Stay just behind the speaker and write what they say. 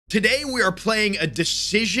Today we are playing a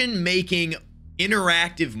decision-making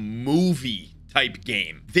interactive movie type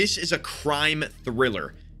game. This is a crime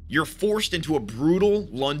thriller. You're forced into a brutal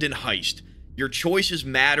London heist. Your choices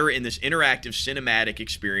matter in this interactive cinematic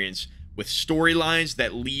experience with storylines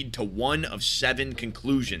that lead to one of 7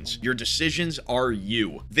 conclusions. Your decisions are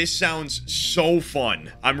you. This sounds so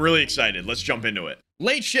fun. I'm really excited. Let's jump into it.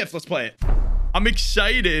 Late shift, let's play it. I'm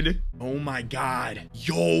excited. Oh my God.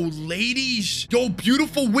 Yo, ladies. Yo,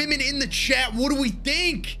 beautiful women in the chat. What do we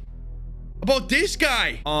think about this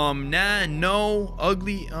guy? Nah, no,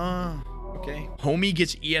 ugly, okay. Homie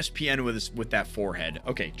gets ESPN with that forehead.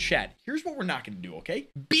 Okay, chat. Here's what we're not gonna do, okay?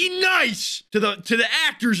 Be nice to the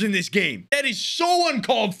actors in this game. That is so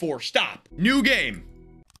uncalled for. Stop. New game.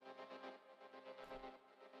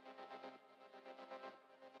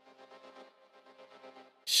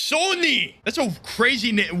 Sony. That's a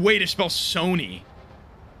crazy way to spell Sony.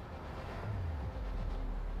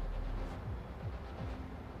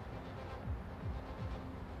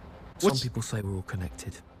 Some people say we're all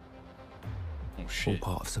connected. Oh shit.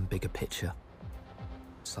 All part of some bigger picture.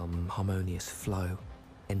 Some harmonious flow,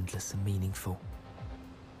 endless and meaningful.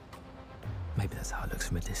 Maybe that's how it looks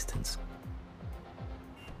from a distance.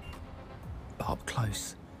 But up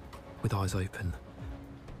close, with eyes open,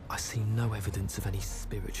 I see no evidence of any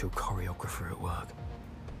spiritual choreographer at work.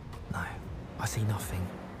 No, I see nothing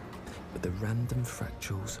but the random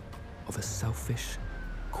fractals of a selfish,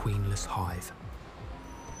 queenless hive.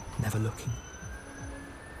 Never looking,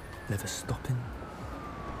 never stopping,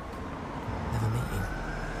 never meeting.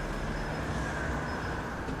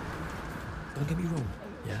 Don't get me wrong,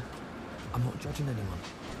 yeah? I'm not judging anyone.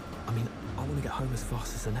 I mean, I want to get home as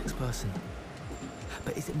fast as the next person.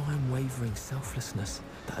 But is it my unwavering selflessness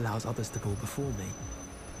that allows others to go before me?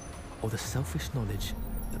 Or the selfish knowledge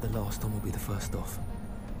that the last one will be the first off?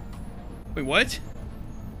 Wait, what?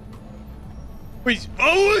 Wait,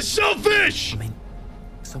 oh, it's selfish! I mean,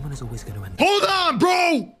 someone is always going to end. Hold on,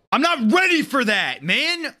 bro! I'm not ready for that,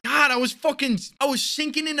 man. God, I was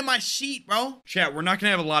sinking into my seat, bro. Chat, we're not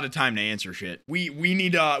gonna have a lot of time to answer shit. We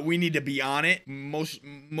need to be on it.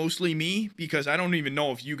 Mostly me, because I don't even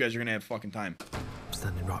know if you guys are gonna have fucking time. I'm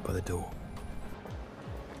standing right by the door.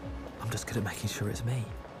 I'm just good at making sure it's me.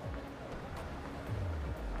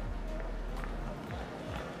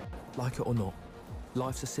 Like it or not,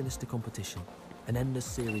 life's a sinister competition. An endless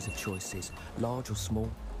series of choices, large or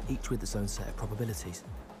small, each with its own set of probabilities.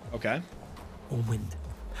 Okay. Warm wind.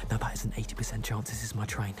 Now that is an 80% chance this is my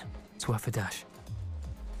train. It's worth a dash.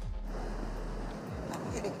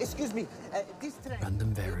 Excuse me, this train...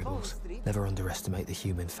 Random variables. Never underestimate the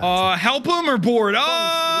human factor. Help him or board?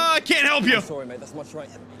 I can't help you. Sorry, mate, that's my train.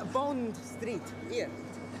 Bond Street, here.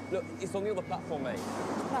 Look, it's on the other platform, mate.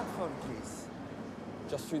 Platform, please.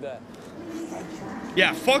 Just through there.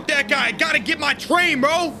 Yeah, fuck that guy. I gotta get my train,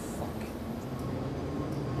 bro. Fuck.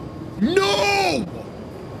 No!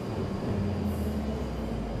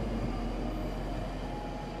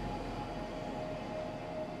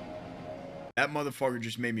 That motherfucker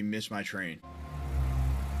just made me miss my train.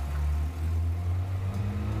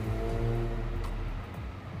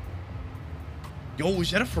 Yo,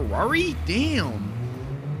 is that a Ferrari? Damn.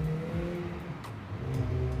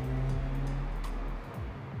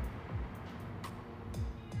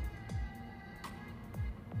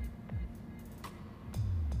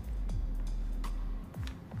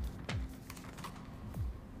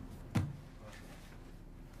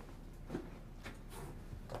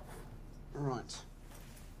 Right.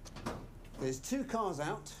 There's 2 cars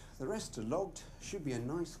out. The rest are logged. Should be a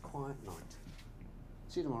nice, quiet night.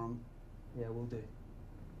 See you tomorrow. Yeah, we'll do.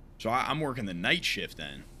 So I'm working the night shift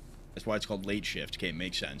then. That's why it's called late shift. Okay, it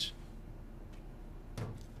makes sense.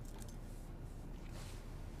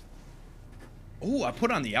 Oh, I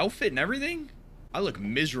put on the outfit and everything? I look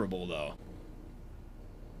miserable though.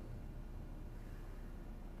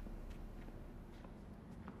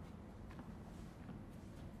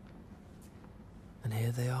 And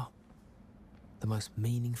here they are. The most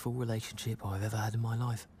meaningful relationship I've ever had in my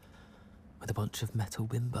life. With a bunch of metal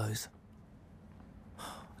bimbos.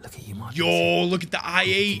 Look at you, my Yo, look at the I-8.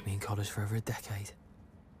 Keep me in college for over a decade.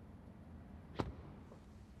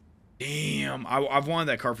 Damn, I've wanted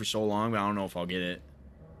that car for so long, but I don't know if I'll get it.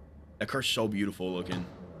 That car's so beautiful looking.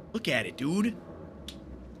 Look at it, dude.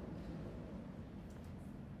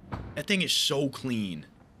 That thing is so clean.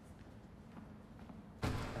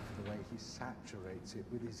 The way he saturates it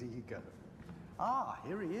with his ego. Ah,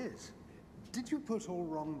 here he is. Did you put all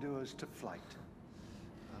wrongdoers to flight?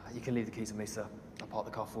 You can leave the keys with me, sir. I'll park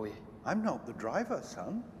the car for you. I'm not the driver,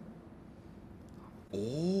 son.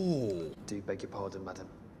 Oh. Do beg your pardon, madam.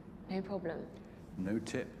 No problem. No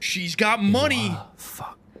tip. She's got money.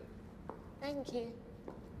 Fuck. Thank you.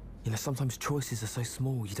 You know, sometimes choices are so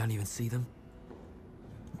small you don't even see them.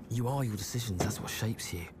 You are your decisions, that's what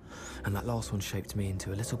shapes you. And that last one shaped me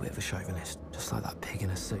into a little bit of a chauvinist, just like that pig in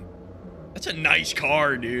a suit. That's a nice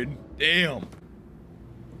car, dude. Damn.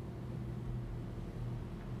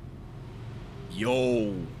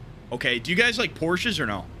 Yo. Okay, do you guys like Porsches or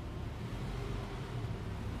no?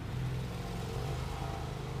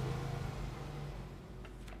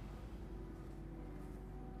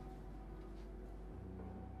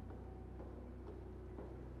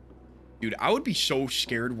 Dude, I would be so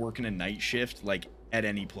scared working a night shift, like, at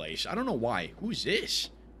any place. I don't know why. Who is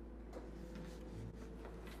this?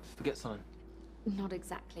 Forget something. Not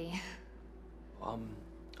exactly. I'm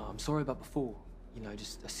sorry about before. You know,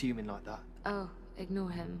 just assuming like that. Oh,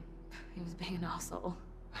 ignore him. He was being an arsehole.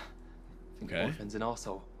 I think Okay. your boyfriend's an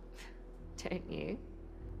arsehole. Don't you?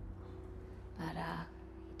 But,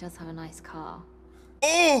 he does have a nice car.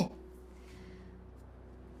 Oh!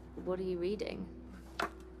 What are you reading?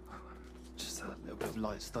 Just a little bit of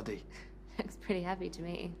light study. Looks pretty heavy to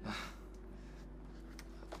me.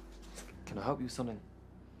 Can I help you with something?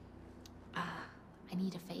 I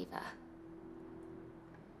need a favor.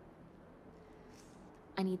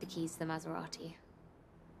 I need the keys to the Maserati.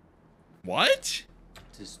 What?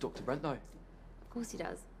 Does Dr. Brent know? Of course he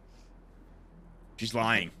does. She's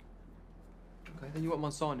lying. Okay, then you won't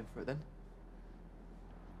mind signing for it then?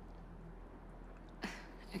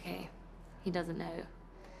 Okay, he doesn't know.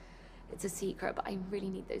 It's a secret, but I really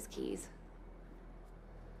need those keys.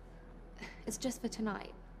 It's just for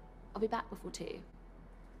tonight. I'll be back before 2.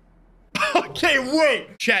 Okay,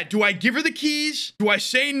 wait. Chat, do I give her the keys? Do I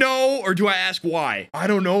say no or do I ask why? I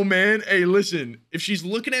don't know, man. Hey, listen. If she's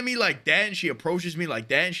looking at me like that and she approaches me like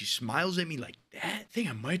that and she smiles at me like that, I think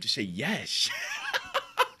I might have to say yes.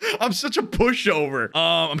 I'm such a pushover.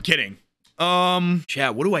 I'm kidding.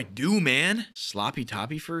 Chat, what do I do, man? Sloppy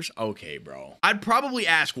toppy first? Okay, bro. I'd probably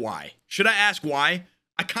ask why. Should I ask why?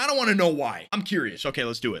 I kind of want to know why. I'm curious. Okay,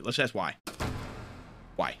 let's do it. Let's ask why.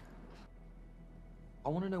 Why? I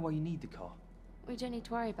want to know why you need the car. We don't need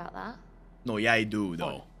to worry about that. No, yeah, I do, though.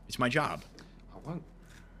 Why? It's my job. I won't.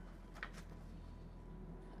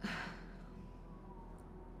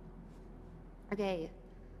 Okay,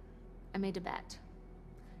 I made a bet.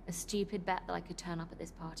 A stupid bet that I could turn up at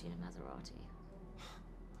this party in a Maserati.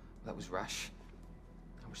 That was rash.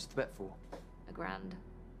 How much is the bet for? $1,000.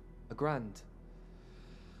 $1,000.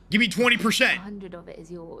 Give me 20%. 100 of it is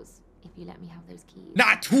yours if you let me have those keys.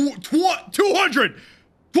 Not 200.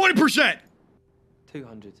 20%.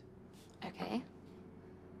 200. Okay.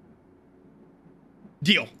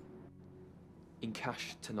 Deal. In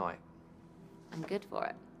cash tonight. I'm good for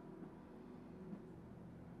it.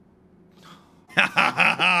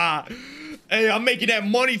 Hey, I'm making that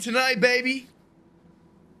money tonight, baby.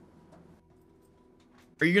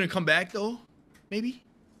 Are you gonna come back though? Maybe?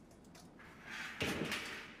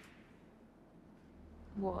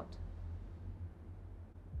 What?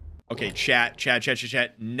 Okay, chat.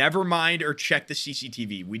 Never mind or check the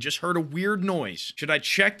CCTV. We just heard a weird noise. Should I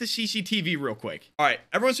check the CCTV real quick? All right,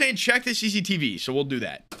 everyone's saying check the CCTV, so we'll do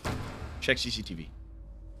that. Check CCTV.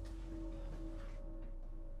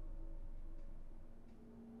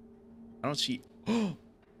 I don't see.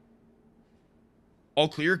 All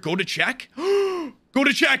clear. Go to check. Go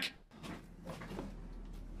to check.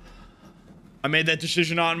 I made that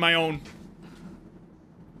decision on my own.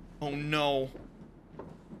 Oh no.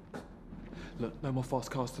 Look, no more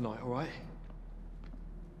fast cars tonight, all right?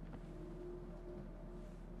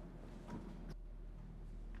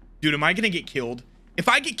 Dude, am I gonna get killed? If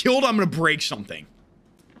I get killed, I'm gonna break something.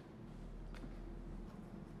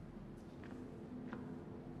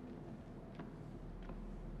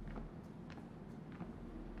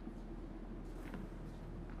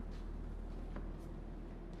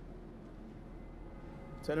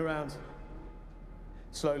 Turn around.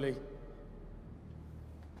 Slowly.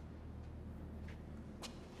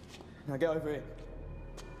 Now get over here.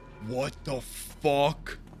 What the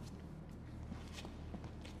fuck?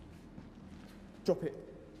 Drop it.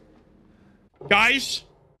 Guys,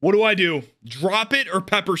 what do I do? Drop it or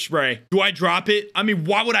pepper spray? Do I drop it? I mean,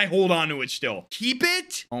 why would I hold on to it still? Keep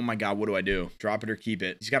it? Oh my god, what do I do? Drop it or keep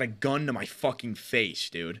it? He's got a gun to my fucking face,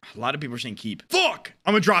 dude. A lot of people are saying keep. Fuck!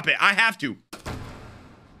 I'm gonna drop it. I have to.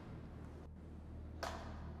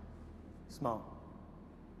 Smart.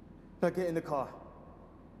 Now get in the car.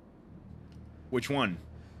 Which one?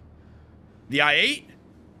 The i8?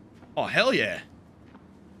 Oh, hell yeah.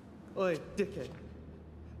 Oi, dickhead.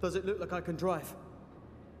 Does it look like I can drive?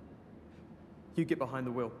 You get behind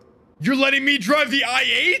the wheel. You're letting me drive the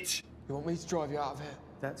i8? You want me to drive you out of here?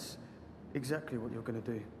 That's exactly what you're gonna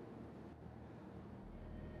do.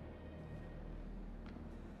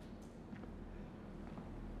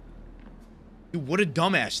 Dude, what a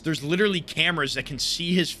dumbass. There's literally cameras that can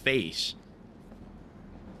see his face.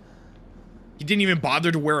 He didn't even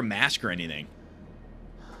bother to wear a mask or anything.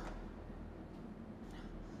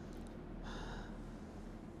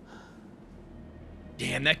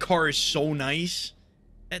 Damn, that car is so nice.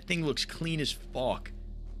 That thing looks clean as fuck.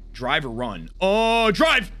 Drive or run? Oh,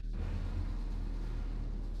 drive!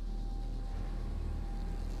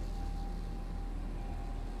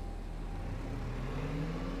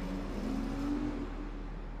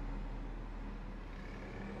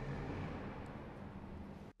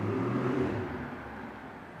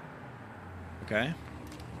 Okay.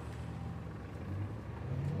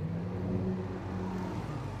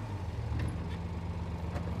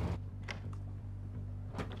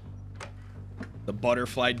 The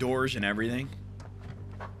butterfly doors and everything.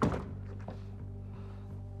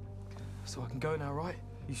 So I can go now, right?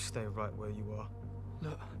 You stay right where you are.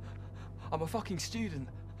 Look, I'm a fucking student.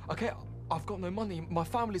 Okay, I've got no money. My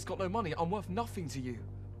family's got no money. I'm worth nothing to you.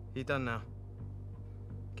 You done now?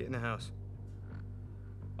 Get in the house.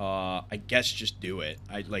 I guess just do it.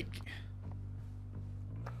 I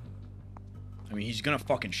mean, he's gonna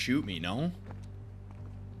fucking shoot me, no?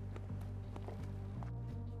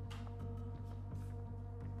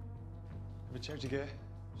 Have you checked your gear?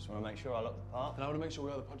 Just want to make sure I lock the part. And I want to make sure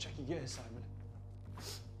we are the part. Check your gear, Simon.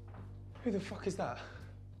 Who the fuck is that?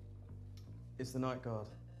 It's the night guard.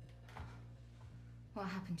 What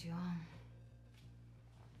happened to your arm?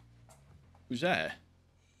 Who's that?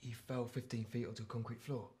 He fell 15 feet onto a concrete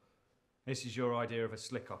floor. This is your idea of a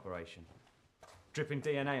slick operation. Dripping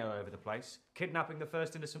DNA all over the place, kidnapping the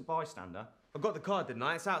first innocent bystander. I got the card, didn't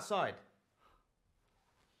I? It's outside.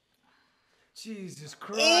 Jesus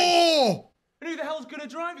Christ. Oh! And who the hell's gonna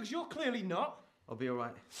drive? Because you're clearly not. I'll be all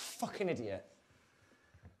right. Fucking idiot.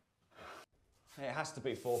 It has to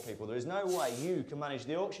be 4 people. There is no way you can manage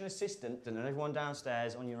the auction assistant and everyone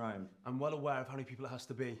downstairs on your own. I'm well aware of how many people it has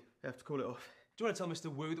to be. You have to call it off. Do you want to tell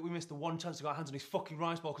Mr. Wu that we missed the one chance to get our hands on his fucking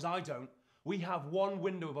rice ball? Because I don't. We have one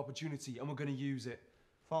window of opportunity and we're going to use it.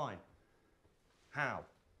 Fine. How?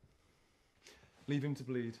 Leave him to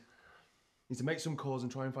bleed. Need to make some calls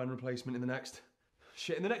and try and find a replacement in the next...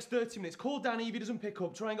 Shit, in the next 30 minutes. Call Danny if he doesn't pick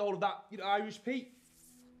up. Try and get hold of that, you know, Irish Pete.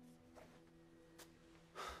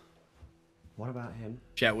 What about him?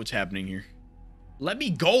 Chat, what's happening here? Let me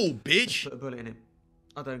go, bitch! Put a bullet in him.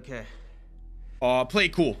 I don't care. Play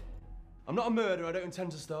it cool. I'm not a murderer. I don't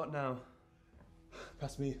intend to start now.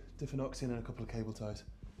 Pass me Diffenoxin and a couple of cable ties.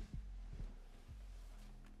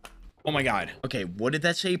 Oh my god. Okay, what did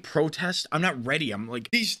that say? Protest? I'm not ready. I'm like,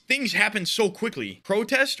 these things happen so quickly.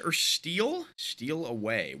 Protest or steal? Steal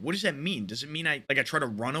away. What does that mean? Does it mean I try to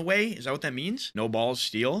run away? Is that what that means? No balls,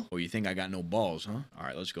 steal? Oh, you think I got no balls, huh? All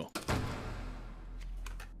right, let's go.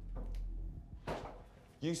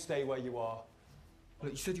 You stay where you are.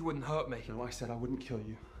 Look, you said you wouldn't hurt me. No, I said I wouldn't kill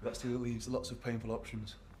you. That still leaves lots of painful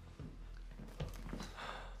options.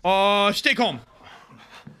 Stay calm.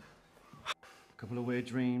 Couple of weird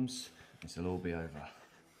dreams. This'll all be over.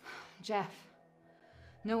 Jeff,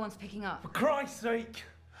 no one's picking up. For Christ's sake!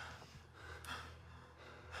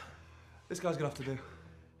 This guy's gonna have to do.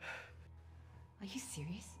 Are you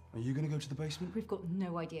serious? Are you gonna go to the basement? We've got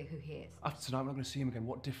no idea who he is. After tonight, we're not gonna see him again.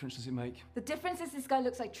 What difference does it make? The difference is this guy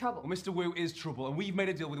looks like trouble. Well, Mr. Wu is trouble, and we've made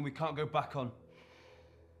a deal with him we can't go back on.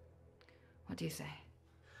 What do you say?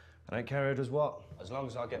 I don't care who does what, as long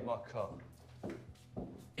as I get my cut.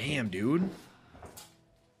 Damn, dude.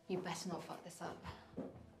 You better not fuck this up.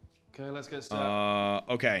 Okay, let's get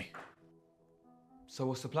started. Okay. So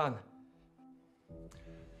what's the plan?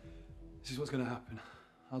 This is what's gonna happen.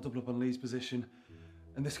 I'll double up on Lee's position.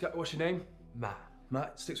 And this guy, what's your name? Matt.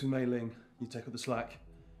 Matt sticks with Mei Ling. You take up the slack.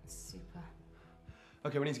 Super.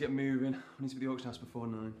 Okay, we need to get moving. We need to be at the auction house before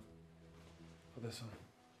 9. Put this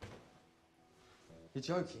on. You're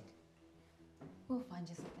joking? We'll find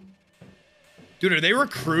you something. Dude, are they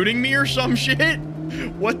recruiting me or some shit?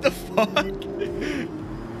 What the fuck?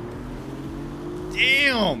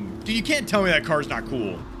 Damn. Dude, you can't tell me that car's not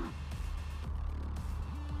cool.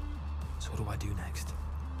 So what do I do next?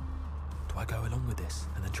 Do I go along with this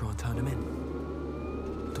and then try and turn him in?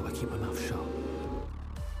 Or do I keep my mouth shut?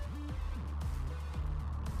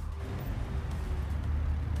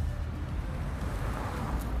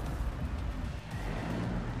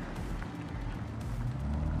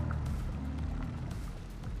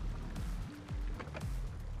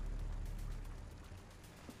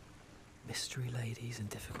 Mystery ladies and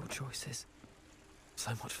difficult choices.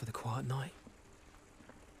 So much for the quiet night.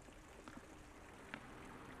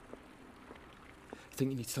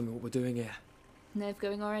 think you need to tell me what we're doing here. Nerve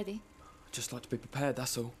going already? I'd just like to be prepared,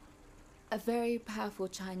 that's all. A very powerful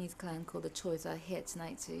Chinese clan called the Choi's are here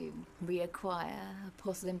tonight to reacquire a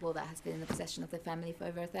porcelain ball that has been in the possession of their family for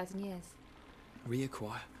over 1,000 years.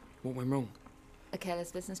 Reacquire? What went wrong? A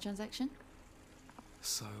careless business transaction?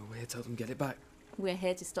 So we're here to help them get it back. We're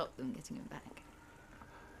here to stop them getting it back.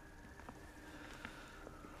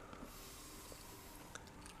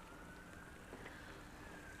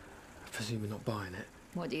 I presume you're not buying it.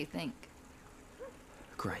 What do you think?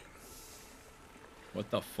 Great.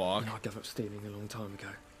 What the fuck? You know, I gave up stealing a long time ago.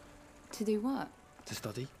 To do what? To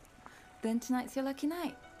study. Then tonight's your lucky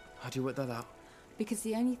night. How do you work that out? Because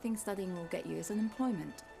the only thing studying will get you is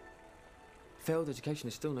unemployment. Failed education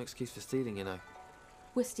is still no excuse for stealing, you know.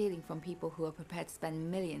 We're stealing from people who are prepared to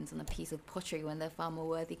spend millions on a piece of pottery when there are far more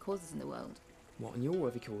worthy causes in the world. What, and your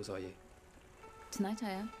worthy cause are you? Tonight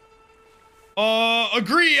I am.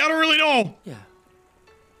 Agree, I don't really know. Yeah.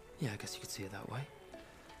 Yeah, I guess you could see it that way.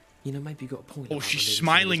 You know, maybe you got a point. Oh, she's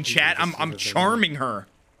smiling, chat. I'm charming her.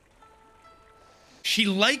 She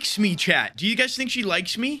likes me, chat. Do you guys think she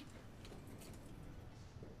likes me?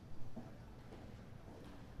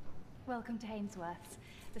 Welcome to Hainsworth's.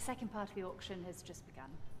 The second part of the auction has just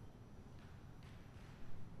begun.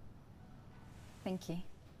 Thank you.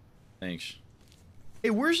 Thanks.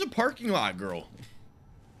 Hey, where's the parking lot, girl?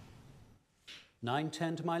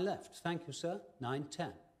 9:10 to my left. Thank you, sir.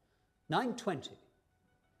 9:10. 9:20.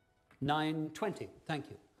 9:20. Thank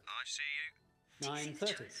you. I see you.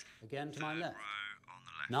 9:30. Again to my left.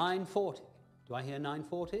 9:40. Do I hear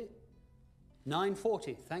 9:40?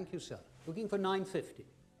 9:40. Thank you, sir. Looking for 9:50.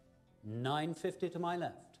 9:50 to my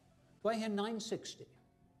left. Do I hear 9:60?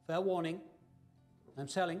 Fair warning. I'm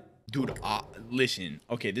selling. Dude, listen.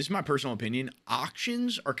 Okay, this is my personal opinion.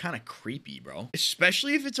 Auctions are kind of creepy, bro.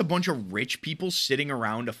 Especially if it's a bunch of rich people sitting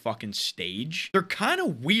around a fucking stage. They're kind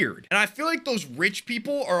of weird. And I feel like those rich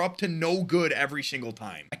people are up to no good every single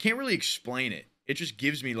time. I can't really explain it. It just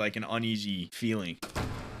gives me like an uneasy feeling.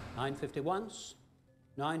 9:50 once.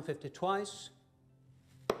 9:50 twice.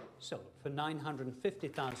 Sold for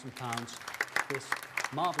 £950,000. This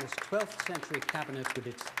marvellous 12th century cabinet with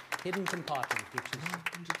its hidden compartment, which is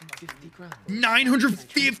 950 grand.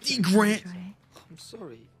 950 grand? I'm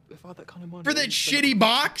sorry. If I had that kind of money. For that shitty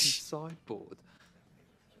box? Sideboard.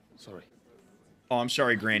 Sorry. Oh, I'm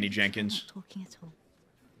sorry, Granny Jenkins. Not talking at all.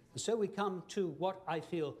 So we come to what I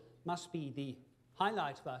feel must be the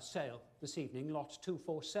highlight of our sale this evening, lot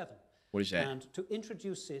 247. What is that? And to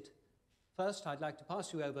introduce it, first I'd like to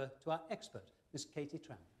pass you over to our expert, Miss Katie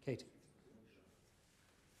Tram. Katie.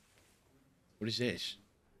 What is this?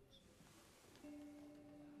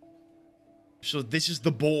 So this is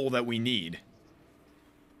the bowl that we need.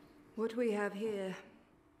 What we have here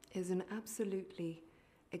is an absolutely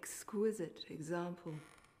exquisite example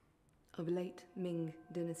of late Ming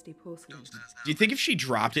Dynasty porcelain. Do you think if she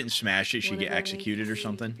dropped it and smashed it, she'd get executed or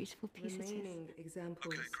something? Remaining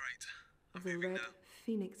examples of the red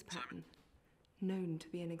phoenix pattern known to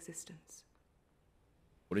be in existence.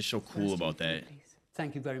 What is so cool about that?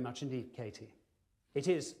 Thank you very much indeed, Katie. It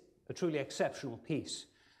is a truly exceptional piece,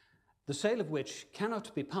 the sale of which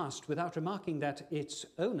cannot be passed without remarking that its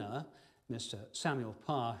owner, Mr. Samuel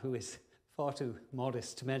Parr, who is far too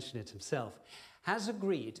modest to mention it himself, has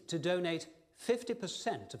agreed to donate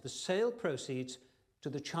 50% of the sale proceeds to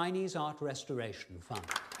the Chinese Art Restoration Fund.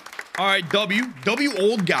 All right, W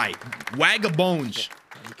old guy. Wag of bones.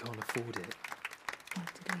 You can't afford it.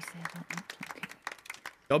 What did we say about not talking?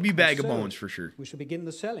 W bag of So, bones for sure. We shall begin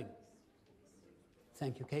the selling.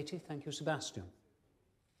 Thank you, Katie. Thank you, Sebastian.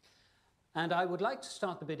 And I would like to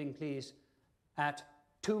start the bidding, please, at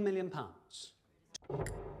 £2 million.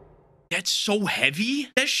 That's so heavy?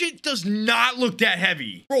 That shit does not look that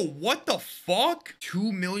heavy. Bro, what the fuck?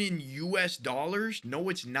 $2 million US? No,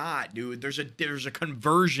 it's not, dude. There's a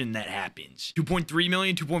conversion that happens. 2.3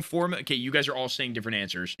 million, 2.4 million. Okay, you guys are all saying different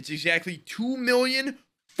answers. It's exactly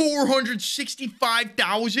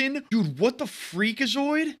 2,465,000. Dude, what the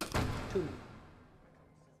freakazoid? 2 million.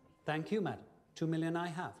 Thank you, madam. 2 million I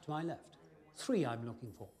have to my left. 3 I'm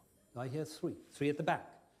looking for. Do I hear 3? 3 at the back.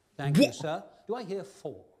 Thank you, sir. Do I hear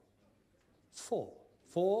 4? 4.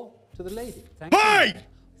 4 to the lady. Thank you.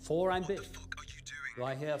 4 I'm bidding. Do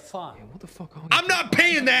I hear 5? What the fuck are you? I'm not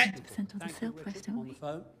paying that. 50% of the sale price, don't On the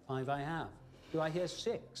phone. 5 I have. Do I hear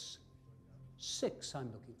 6? 6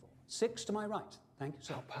 I'm looking for. 6 to my right. Thank you,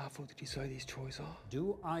 sir. How powerful did you say these Choi's are?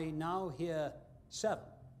 Do I now hear 7?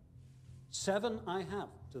 7 I have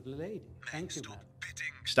to the lady. Thank you, madam.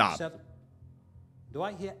 Stop. 7. Do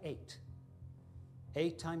I hear 8?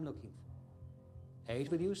 8 I'm looking for.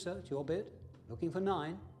 8 with you, sir. It's your bid. Looking for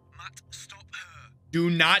 9. Matt, stop her. Do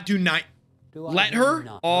not. Let I her?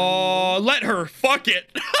 nine? Oh, let her. Fuck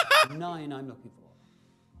it. 9 I'm looking for.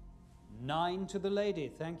 9 to the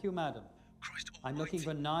lady. Thank you, madam. I'm looking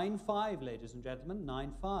for 9-5, ladies and gentlemen.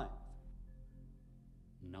 9-5.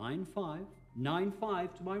 9-5.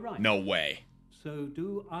 9-5 to my right. No way. So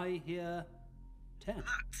do I hear 10?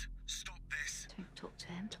 Stop this. Don't talk to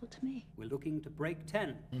him, talk to me. We're looking to break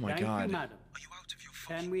 10. Oh my Thank God. you, madam. Are you out of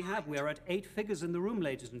your 10 we have. We're at 8 figures in the room,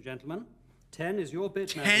 ladies and gentlemen. 10 is your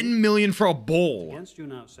bid, madam. 10 million for a bowl. Against you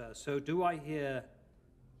now, sir. So do I hear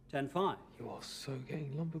 10-5? You are so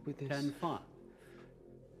getting lumbered with this. 10-5.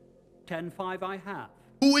 10-5 I have.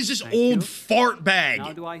 Who is this Thank old you. fart bag?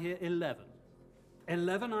 Now do I hear 11?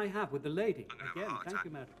 11 I have with the lady. Again, thank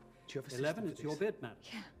you, madam. Do you have a 11, system it's for your this? bid, madam.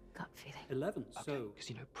 Yeah, gut feeling. 11, Okay, so because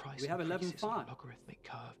you know price we have increases on a 11-5. logarithmic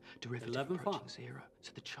curve, derivative 11-5. approaching 0,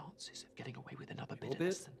 so the chances of getting away with another Your bid are bid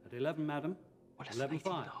less than at 11, madam. well, less than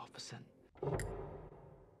 11-5. 18.5%.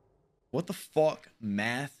 What the fuck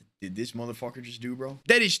math did this motherfucker just do, bro?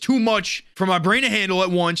 That is too much for my brain to handle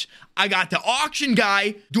at once. I got the auction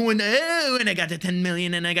guy doing the, oh, and I got the 10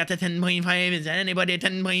 million and I got the 10.5. Is that anybody at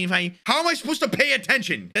 10.5? How am I supposed to pay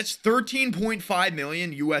attention? That's 13.5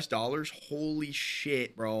 million US dollars. Holy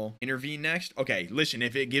shit, bro. Intervene next. Okay, listen,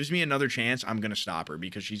 if it gives me another chance, I'm gonna stop her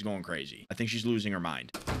because she's going crazy. I think she's losing her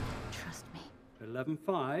mind. Trust me.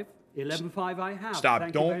 11-5. 11-5 I have. Stop.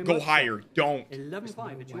 Thank you Don't very go much, higher. sir. Don't.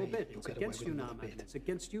 11-5, it's your bid. It's against you now, madam. It's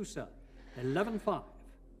against you, sir. 11-5.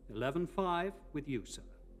 11-5 with you, sir.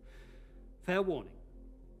 Fair warning.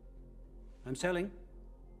 I'm selling.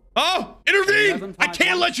 Oh, intervene! I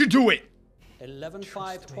can't let you do it.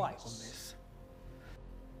 11-5 twice.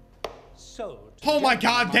 Sold. Oh my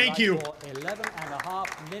God, thank you. For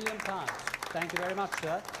 £11.5 million. Thank you very much,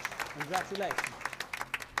 sir. Congratulations.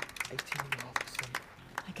 18.5%.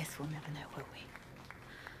 I guess we'll never know, will we?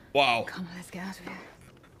 Wow. Come on, let's get out of here.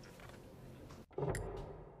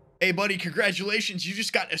 Hey, buddy, congratulations. You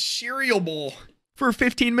just got a cereal bowl for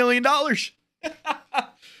 $15 million.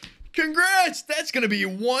 Congrats. That's going to be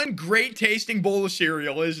one great tasting bowl of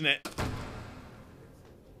cereal, isn't it?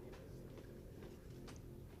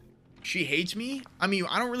 She hates me? I mean,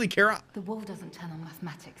 I don't really care. The wall doesn't turn on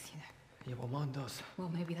mathematics, you know. Yeah, well, mine does. Well,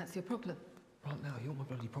 maybe that's your problem. Right now, you're my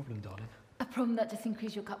bloody problem, darling. A problem that just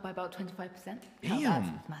increased your cut by about 25%? Now Damn. that's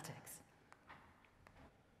mathematics.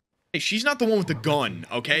 Hey, she's not the one with the gun,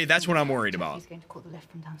 okay? That's what I'm worried about. He's going to call the lift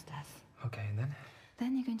from downstairs. Okay, and then?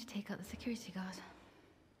 Then you're going to take out the security guard.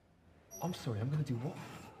 I'm sorry, I'm going to do what?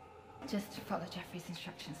 Just follow Jeffrey's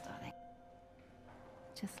instructions, darling.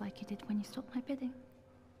 Just like you did when you stopped my bidding.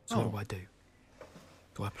 So what do I do?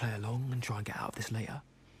 Do I play along and try and get out of this later?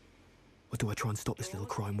 Or do I try and stop this little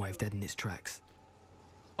crime wave dead in its tracks?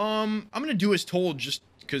 I'm gonna do as told just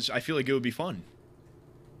because I feel like it would be fun.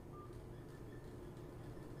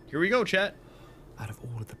 Here we go, chat. Out of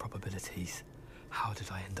all of the probabilities, how did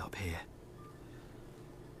I end up here?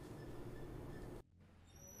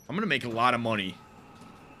 I'm gonna make a lot of money.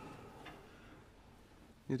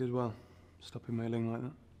 You did well, stopping mailing like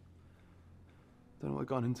that. Don't know what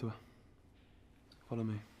got into her. Follow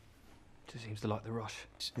me. She seems to like the rush.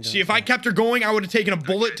 See, if I kept her going, I would have taken a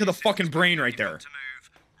bullet to the fucking brain right there. To move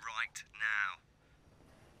right now.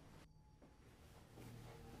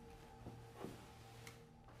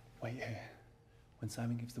 Wait here. When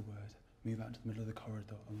Simon gives the word, move out into the middle of the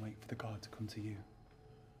corridor and wait for the guard to come to you.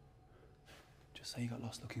 Just say you got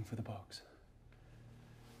lost looking for the box.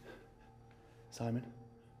 Simon,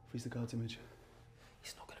 freeze the guard's image.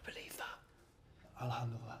 He's not going to believe that. I'll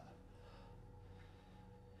handle that.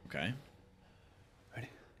 Okay. Ready?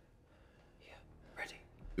 Yeah, ready.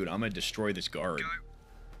 Dude, I'm gonna destroy this guard.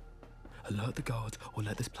 Alert the guard or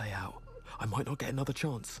let this play out. I might not get another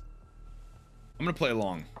chance. I'm gonna play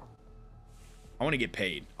along. I want to get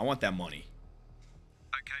paid. I want that money.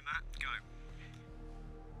 Okay, Matt, go.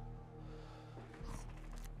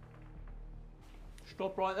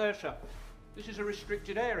 Stop right there, sir. This is a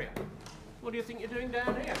restricted area. What do you think you're doing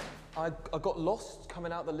down here? I got lost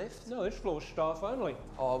coming out the lift. No, this floor's staff only.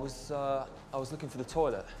 Oh, I was looking for the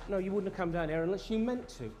toilet. No, you wouldn't have come down here unless you meant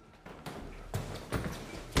to.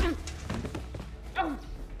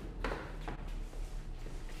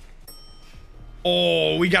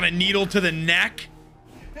 Oh, we got a needle to the neck.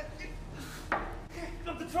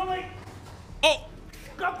 Grab the trolley! Oh!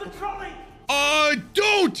 Grab the trolley!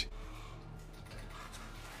 Don't!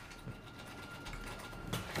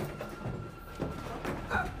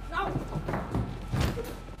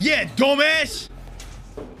 Yeah, dumbass!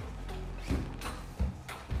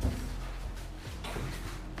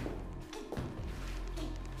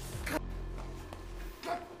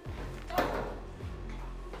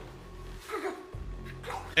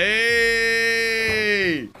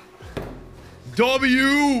 Hey!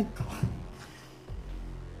 W!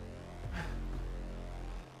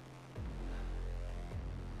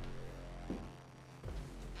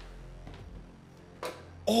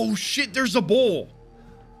 Oh shit, there's a bowl.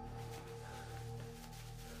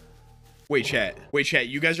 Wait, chat. Wait, chat.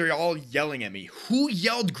 You guys are all yelling at me. Who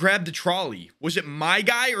yelled grab the trolley? Was it my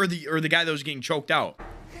guy or the guy that was getting choked out?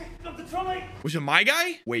 Grab the trolley. Was it my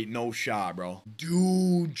guy? Wait, no shot, bro.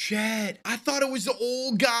 Dude, chat. I thought it was the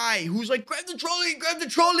old guy who's like, grab the trolley, grab the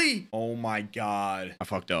trolley. Oh my God. I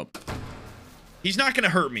fucked up. He's not gonna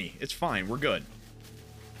hurt me. It's fine. We're good.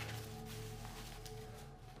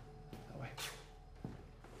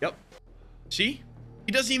 Yep. See?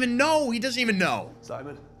 He doesn't even know. He doesn't even know.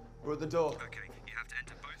 Simon, we're at the door. Okay, you have to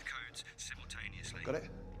enter both codes simultaneously. Got it?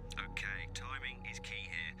 Okay, timing is key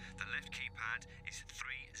here. The left keypad is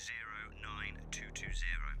 309220.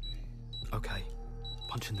 Okay,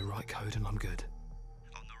 punch in the right code and I'm good.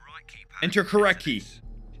 On the right keypad, Enter correct key.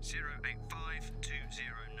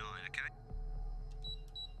 085209, okay?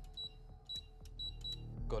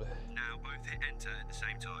 Got it. Now both hit enter at the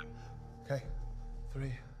same time. Okay.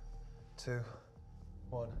 3, 2,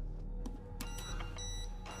 1.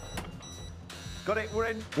 Got it, we're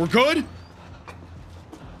in. We're good?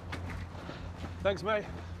 Thanks, mate.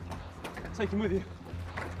 Take him with you.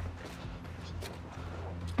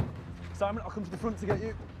 Simon, I'll come to the front to get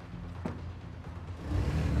you.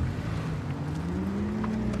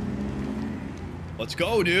 Let's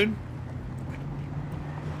go, dude.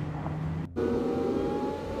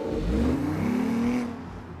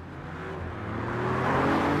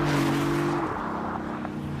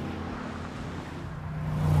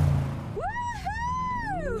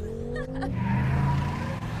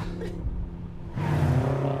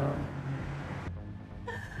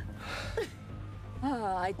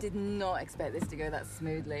 I did not expect this to go that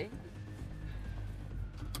smoothly.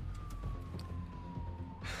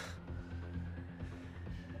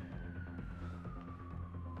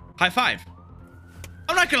 High five.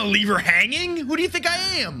 I'm not gonna leave her hanging. Who do you think I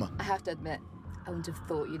am? I have to admit, I wouldn't have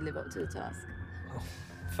thought you'd live up to the task. Oh,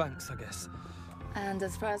 thanks, I guess. And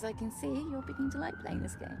as far as I can see, you're beginning to like playing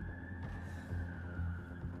this game.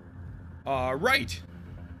 Right.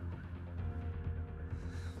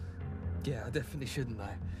 Yeah, I definitely shouldn't though.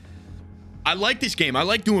 I like this game. I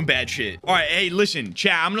like doing bad shit. All right, hey, listen,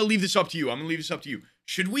 chat, I'm gonna leave this up to you.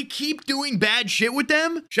 Should we keep doing bad shit with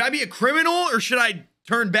them? Should I be a criminal or should I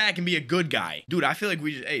turn back and be a good guy? Dude, I feel like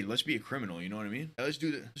hey, let's be a criminal, you know what I mean? Let's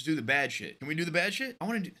do the bad shit. Can we do the bad shit? I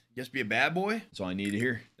want to just be a bad boy. That's all I need to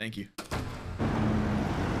hear. Thank you.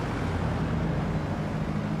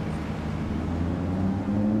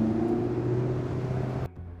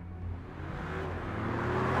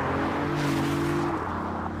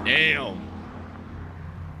 Damn.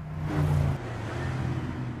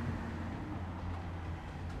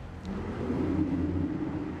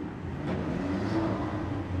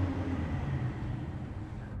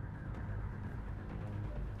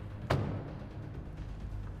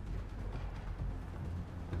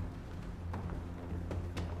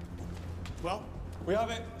 Well, we have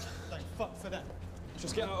it. Thank fuck for that.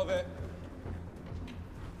 Just get out of it.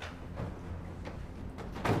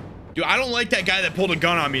 Dude, I don't like that guy that pulled a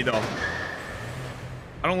gun on me, though.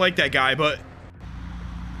 I don't like that guy, but...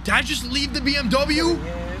 Did I just leave the BMW?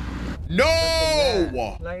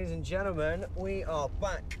 No! Ladies and gentlemen, we are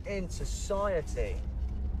back in society.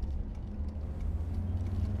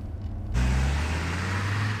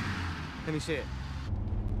 Let me see it.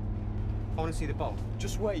 I want to see the bolt.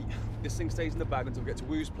 Just wait. This thing stays in the bag until we get to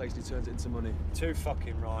Woo's place and he turns it into money. Too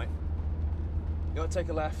fucking right. You gotta take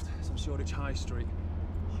a left, some Shoreditch High Street.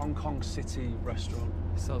 Hong Kong City restaurant.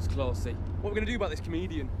 Sounds classy. What are we gonna do about this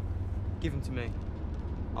comedian? Give him to me.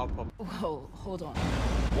 I'll pop. Whoa, hold on.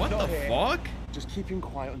 What the fuck? Just keep him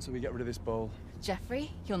quiet until we get rid of this bowl.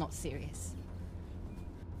 Jeffrey, you're not serious.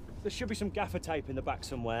 There should be some gaffer tape in the back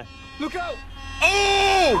somewhere. Look out!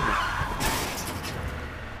 Oh!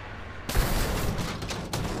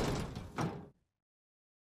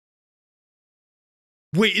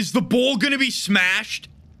 Wait, is the bowl gonna be smashed?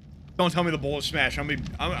 Don't tell me the bowl is smashed. I'm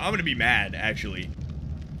gonna be mad, actually.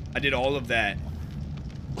 I did all of that.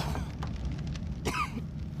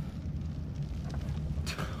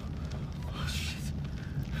 Oh, shit.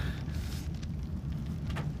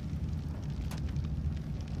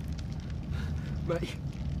 Mate.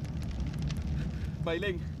 Mei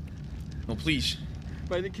Ling. No, please.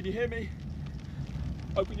 Mei Ling, can you hear me?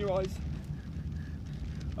 Open your eyes.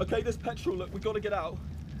 Okay, there's petrol. Look, we gotta get out.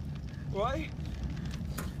 All right?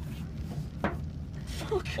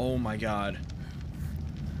 Oh my god.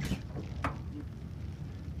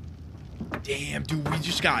 Damn, dude, we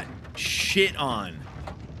just got shit on.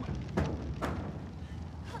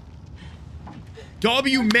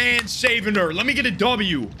 W man saving her. Let me get a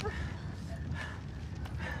W.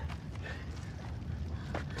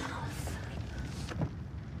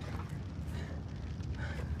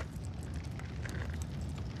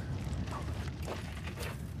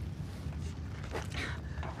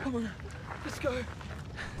 Come on, let's go.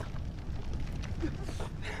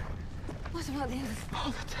 What about the others?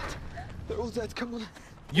 Oh, they're dead. They're all dead. Come on.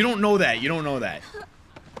 You don't know that. You don't know that.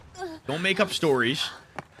 Don't make up stories.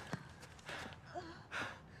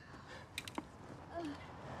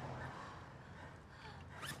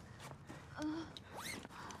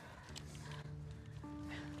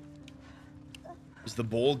 Is the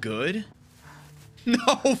bowl good?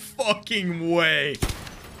 No fucking way.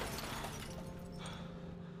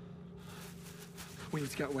 We need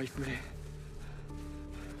to get away from here.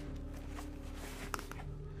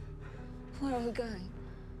 Where are we going?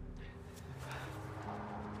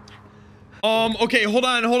 Okay, hold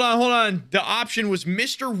on. The option was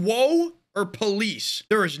Mr. Woe or police.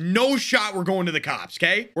 There is no shot we're going to the cops,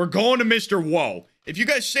 okay? We're going to Mr. Woe. If you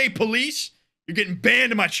guys say police, you're getting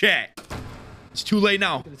banned in my chat. It's too late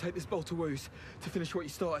now. I'm gonna take this bowl to Wu's to finish what you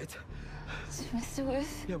started. Mr. Wu?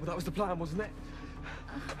 Yeah, well, that was the plan, wasn't it?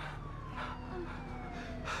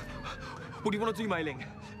 What do you want to do, Mei Ling? Do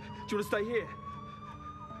you want to stay here?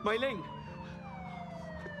 Mei Ling?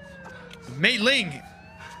 Mei Ling.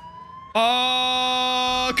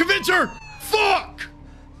 Convince her. Fuck.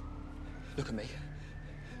 Look at me.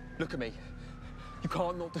 Look at me. You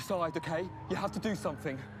can't not decide, okay? You have to do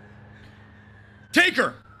something. Take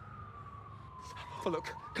her. Well,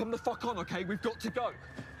 look, come the fuck on, okay? We've got to go.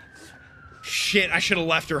 Shit, I should have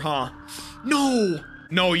left her, huh? No.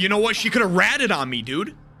 No, you know what? She could have ratted on me,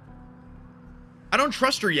 dude. I don't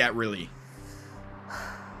trust her yet, really.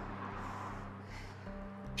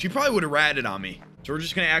 She probably would have ratted on me. So we're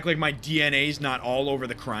just gonna act like my DNA's not all over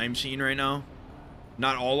the crime scene right now.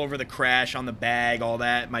 Not all over the crash, on the bag, all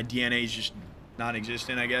that. My DNA's just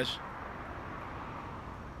non-existent, I guess.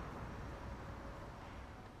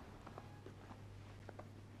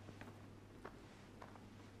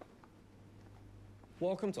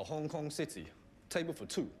 Welcome to Hong Kong City. Table for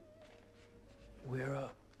 2.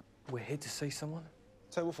 We're here to see someone?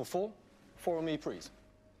 Table for 4. Follow me, please.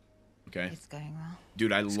 Okay. It's going well.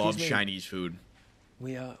 Dude, I love me. Chinese food.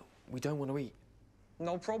 We don't want to eat.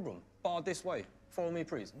 No problem. Bar this way. Follow me,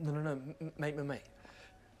 please. No, mate.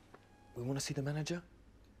 We want to see the manager.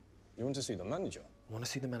 You want to see the manager? I want to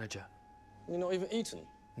see the manager. You're not even eaten?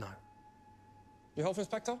 No. Your health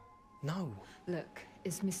inspector? No. Look,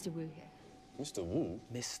 is Mr. Wu here? Mr. Wu?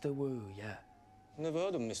 Mr. Wu, yeah. Never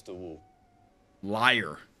heard of Mr. Wu.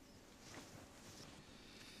 Liar.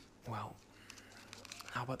 Well,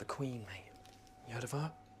 how about the Queen, mate? You heard of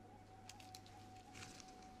her?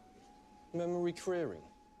 Memory clearing.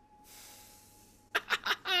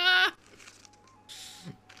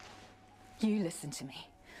 You listen to me.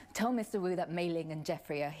 Tell Mr. Wu that Mei Ling and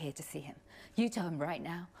Jeffrey are here to see him. You tell him right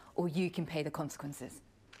now, or you can pay the consequences.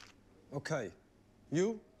 Okay.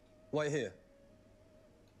 You, wait here.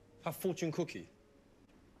 Have fortune cookie.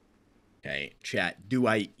 Okay, chat. Do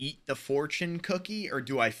I eat the fortune cookie or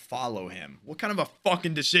do I follow him? What kind of a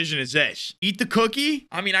fucking decision is this? Eat the cookie?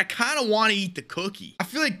 I mean, I kind of want to eat the cookie. I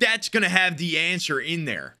feel like that's going to have the answer in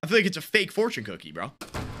there. I feel like it's a fake fortune cookie, bro.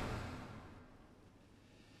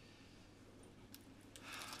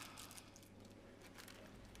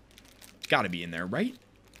 It's got to be in there, right?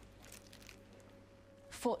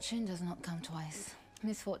 Fortune does not come twice.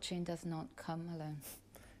 Misfortune does not come alone.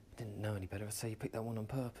 Didn't know any better. I'd say you picked that one on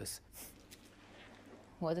purpose.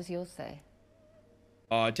 What does yours say?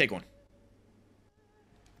 Take one.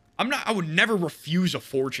 I would never refuse a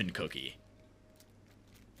fortune cookie.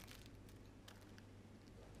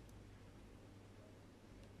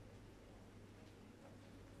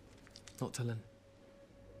 Not telling.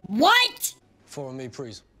 What? Follow me,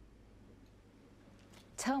 please.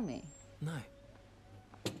 Tell me. No.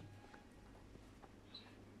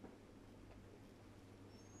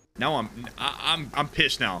 Now I'm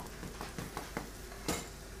pissed now.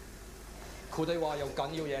 佢哋話有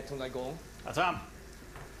緊要嘢同你講。阿三，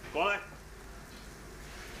過嚟。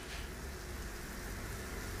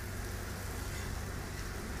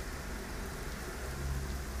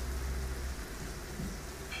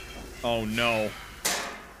Oh no.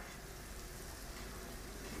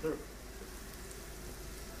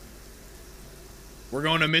 We're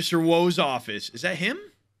going to Mr. Woe's office. Is that him?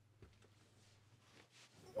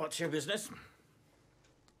 What's your business?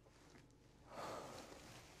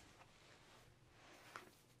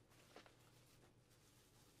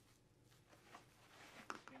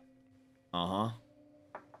 Uh-huh.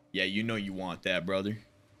 Yeah, you know you want that, brother.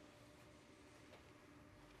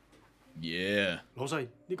 Yeah. 老細，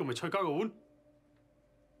呢個咪菜交個碗。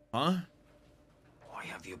Huh? Why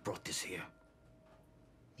have you brought this here?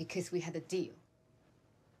 Because we had a deal.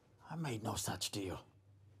 I made no such deal.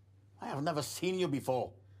 I have never seen you before.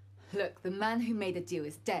 Look, the man who made the deal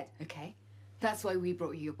is dead, okay? That's why we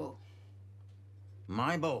brought you your bowl.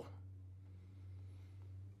 My bowl.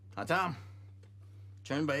 Adam,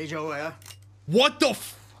 準備咗未啊? What the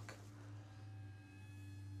fuck?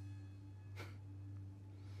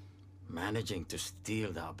 Managing to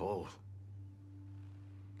steal that bowl.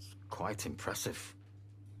 It's quite impressive.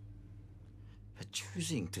 But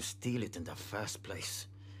choosing to steal it in the first place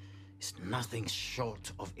is nothing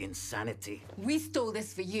short of insanity. We stole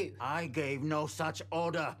this for you. I gave no such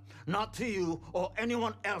order. Not to you or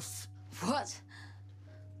anyone else. What?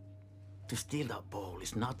 To steal that bowl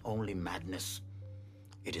is not only madness,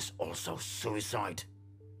 it is also suicide.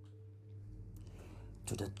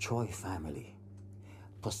 To the Choi family,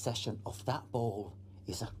 possession of that bowl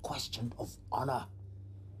is a question of honor.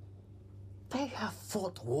 They have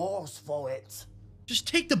fought wars for it. Just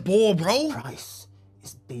take the bowl, bro. The price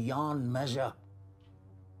is beyond measure.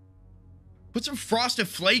 Put some Frosted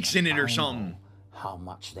Flakes in it or something. How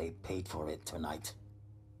much they paid for it tonight.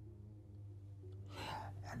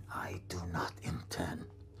 And I do not intend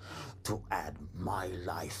to add my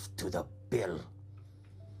life to the bill.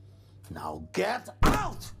 Now get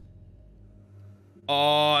out!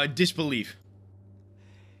 Disbelief.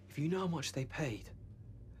 If you know how much they paid,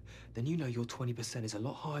 then you know your 20% is a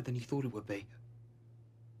lot higher than you thought it would be.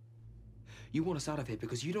 You want us out of here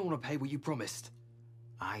because you don't want to pay what you promised.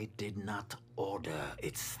 I did not order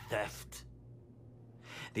its theft.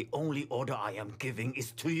 The only order I am giving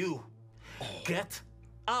is to you. Get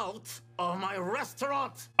out of my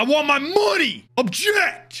restaurant! I want my money!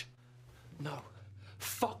 Object! No.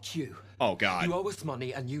 Fuck you. Oh, God. You owe us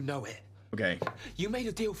money and you know it. Okay. You made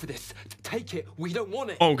a deal for this. Take it. We don't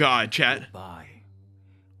want it. Oh, God, chat. Goodbye.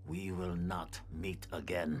 We will not meet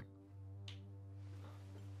again.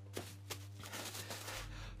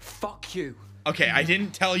 Fuck you. Okay, I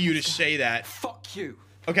didn't tell you to say that. Fuck you.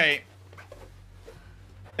 Okay.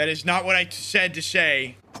 That is not what I said to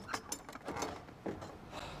say.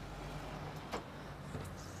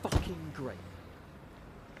 Fucking great.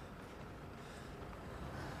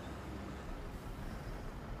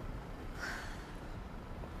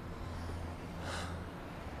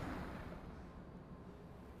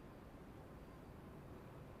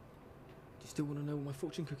 Do you still want to know what my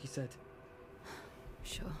fortune cookie said?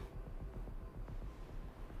 Sure.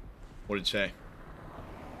 What did it say?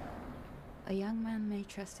 A young man may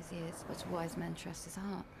trust his ears, but a wise man trusts his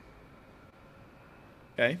heart.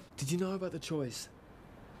 Okay. Did you know about the choice?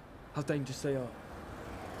 How dangerous they are?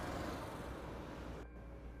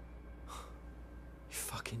 You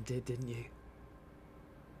fucking did, didn't you?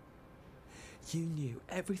 You knew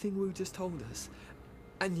everything Wu just told us,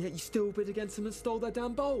 and yet you still bid against them and stole their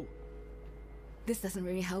damn bowl. This doesn't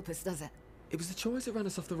really help us, does it? It was the choice that ran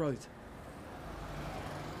us off the road.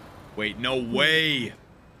 Wait, no way.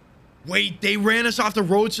 Wait, they ran us off the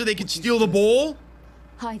road so they could steal the bowl?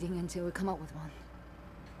 Hiding until we come up with one.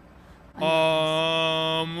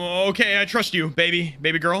 Okay, I trust you,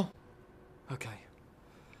 baby girl. Okay.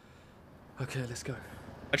 Okay, let's go.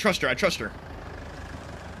 I trust her.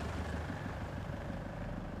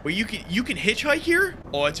 Wait, you can hitchhike here?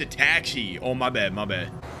 Oh, it's a taxi. Oh, my bad.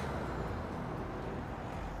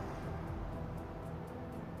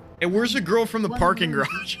 Hey, where's the girl from the parking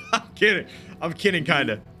garage? I'm kidding,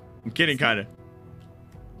 kinda.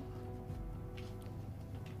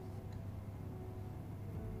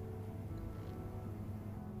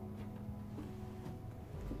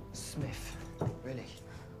 Smith, really?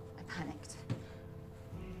 I panicked.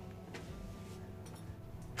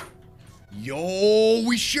 Yo,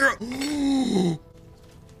 we share.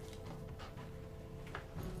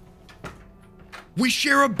 We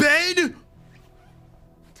share a bed?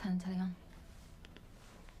 Turn the telly on.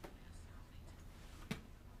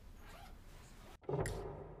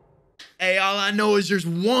 Hey, all I know is there's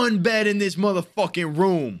one bed in this motherfucking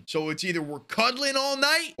room. So it's either we're cuddling all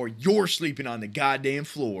night or you're sleeping on the goddamn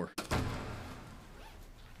floor.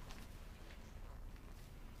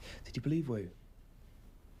 Did you believe Wu?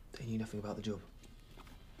 They knew nothing about the job.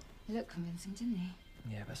 He looked convincing, didn't he?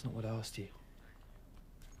 Yeah, that's not what I asked you.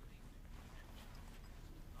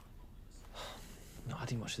 Not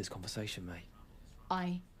adding much to this conversation, mate.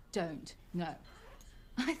 I don't know.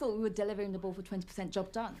 I thought we were delivering the ball for 20%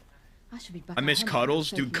 job done. I should be back. I miss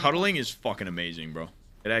cuddles. Dude, cuddling is fucking amazing, bro.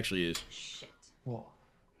 It actually is. Shit. What?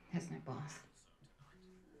 There's no boss.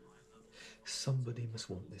 Somebody must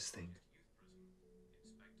want this thing.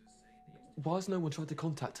 Why has no one tried to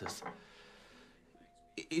contact us?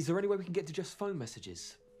 Is there any way we can get to Jeff's phone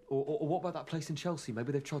messages? Or what about that place in Chelsea?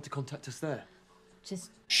 Maybe they've tried to contact us there.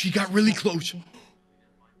 She got really close.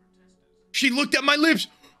 She looked at my lips.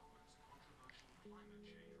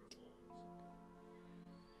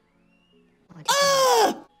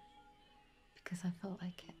 Ah! Because I felt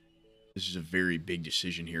like it. This is a very big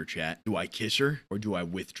decision here, chat. Do I kiss her or do I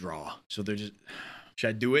withdraw? So they're just... Should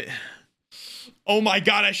I do it? Oh my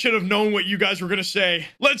God, I should have known what you guys were gonna say.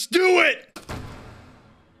 Let's do it!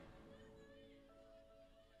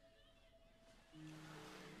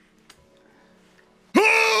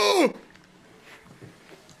 Oh!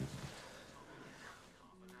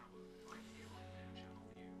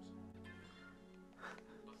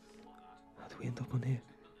 How do we end up on here?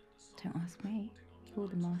 Don't ask me. You're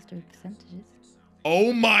the master of percentages.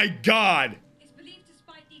 Oh my God! It's believed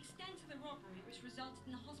despite the extent of the robbery, which resulted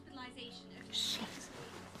in the hospitalization of... Shit.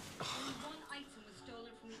 Only one item was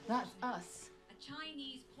stolen from the That's auction. us. A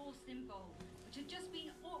Chinese porcelain bowl, which had just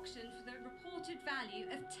been auctioned for the reported value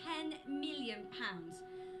of £10 million.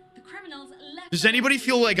 The criminals left... Does anybody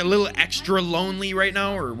feel like a little extra lonely right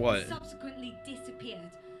now or what? Subsequently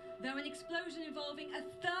disappeared. Though an explosion involving a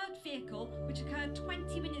third vehicle, which occurred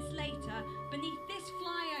 20 minutes later beneath this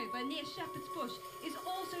flyover near Shepherd's Bush, is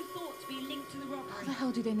also thought to be linked to the robbery. How the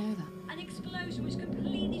hell do they know that? An explosion which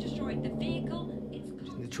completely destroyed the vehicle, its...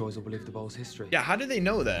 The Troys will believe the bowl's history. Yeah, how do they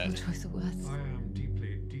know that? Choice of words. I am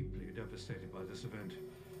deeply, deeply devastated by this event.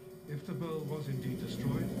 If the bowl was indeed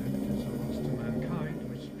destroyed, then it is a loss to mankind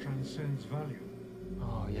which transcends value.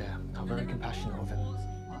 Oh, yeah. How very compassionate of him.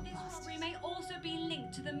 This robbery may also be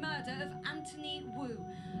linked to the murder of Anthony Wu,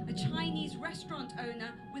 a Chinese restaurant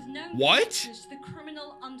owner with known connections to the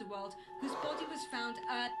criminal underworld, whose body was found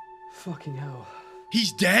at... Fucking hell.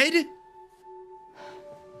 He's dead?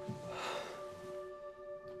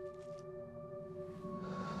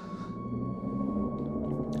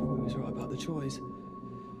 We was right about the Troys.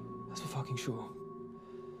 That's for fucking sure.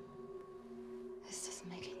 This doesn't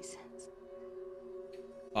make any sense.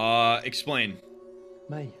 Explain.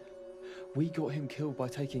 May, we got him killed by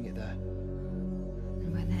taking it there.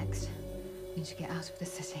 And where next? We need to get out of the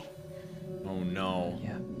city. Oh no.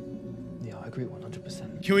 Yeah, I agree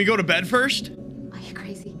 100%. Can we go to bed first? Are you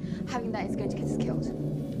crazy? Having that is going to get us killed.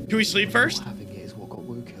 Can we sleep first? Having it is what got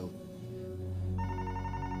Wu killed.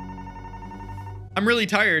 I'm really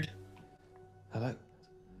tired. Hello?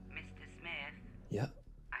 Mr. Smith? Yeah?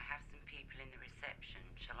 I have some people in the reception.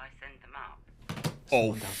 Shall I send them up?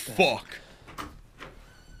 Oh, fuck.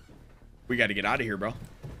 We gotta get out of here, bro.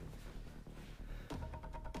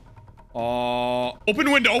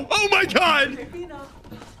 Open window. Oh my God!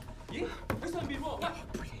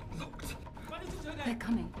 They're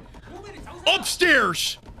coming.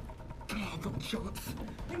 Upstairs!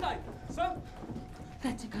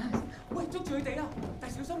 Let it go.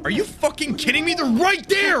 Are you fucking kidding me? They're right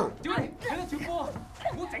there!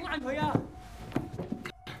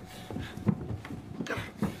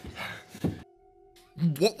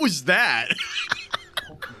 What was that?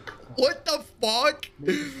 What the fuck?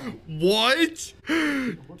 What?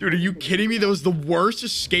 Dude, are you kidding me? That was the worst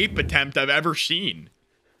escape attempt I've ever seen.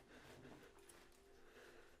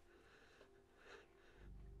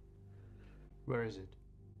 Where is it?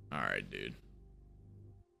 Alright, dude.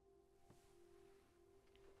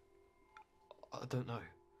 I don't know.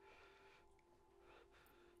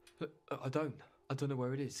 I don't know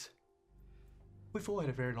where it is. We've all had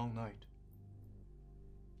a very long night.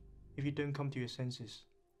 If you don't come to your senses,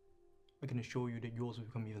 I can assure you that yours will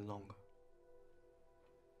become even longer.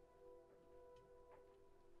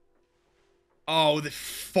 Oh, the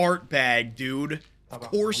fart bag, dude. Of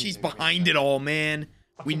course he's behind it all, man.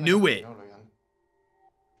 We knew it.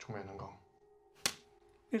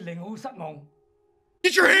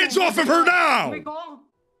 Get your hands off of her now!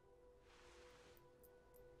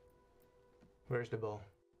 Where's the ball?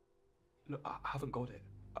 Look, I haven't got it.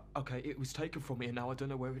 Okay, it was taken from me and now I don't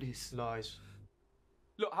know where it is. Lies.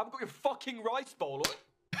 Look, I haven't got your fucking rice bowl.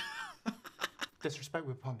 Disrespect,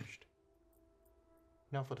 we're punished.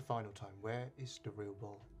 Now for the final time, where is the real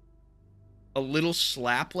ball? A little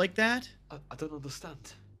slap like that? I don't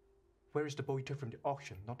understand. Where is the ball you took from the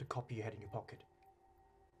auction, not the copy you had in your pocket?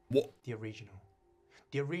 What? The original.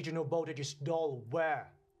 The original ball that you stole, where?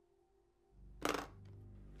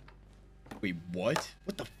 Wait, what?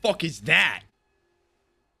 What the fuck is that?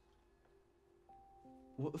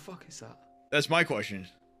 What the fuck is that? That's my question.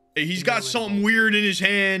 Hey, he's got something weird in his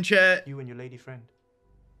hand, chat. You and your lady friend.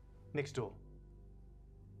 Next door.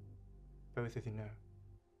 Both of you know.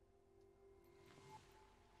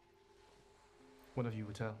 One of you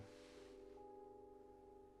will tell.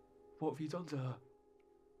 What have you done to her?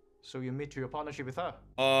 So you admit to your partnership with her?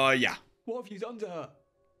 Yeah. What have you done to her?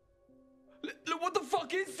 Look, what the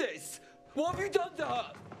fuck is this? What have you done to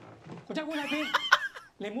her?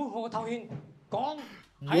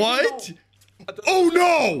 What? Oh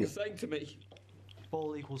no! You're saying to me.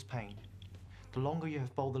 Ball equals pain. The longer you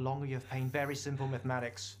have ball, the longer you have pain. Very simple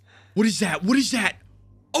mathematics. What is that? What is that?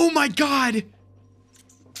 Oh my god!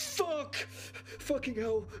 Fuck! Fucking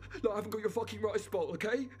hell. Look, I haven't got your fucking right spot,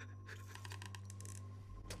 okay?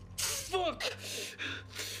 Fuck!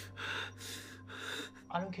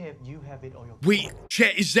 I don't care if you have it or your... Wait,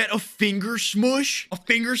 chat, is that a finger smush? A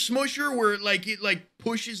finger smusher where it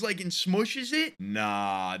pushes and smushes it?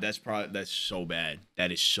 Nah, that's so bad.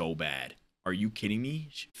 That is so bad. Are you kidding me?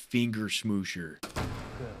 Finger smoosher.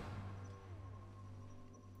 Good.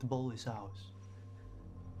 The ball is ours.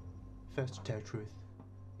 First to tell truth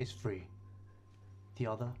is free. The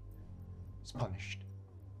other is punished.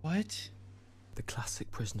 What? The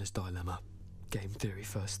classic prisoner's dilemma. Game theory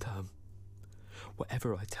first term.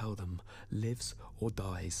 Whatever I tell them lives or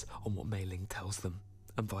dies on what Mei Ling tells them,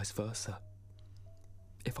 and vice versa.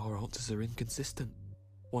 If our answers are inconsistent,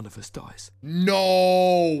 one of us dies.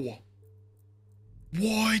 No!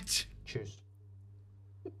 What? Choose.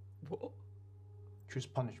 What? Choose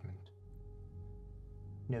punishment.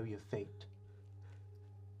 Know your fate.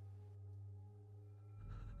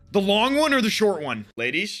 The long one or the short one?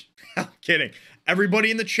 Ladies? I'm kidding.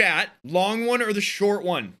 Everybody in the chat, long one or the short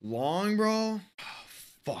one? Long, bro? Oh,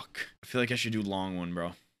 fuck. I feel like I should do long one,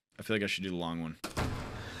 bro. I feel like I should do the long one.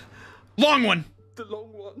 Long one! The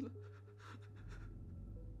long one.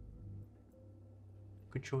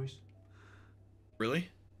 Good choice. Really?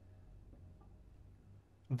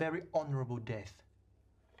 Very honorable death.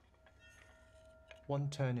 One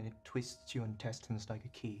turn and it twists your intestines like a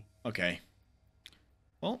key. Okay.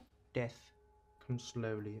 Well, death comes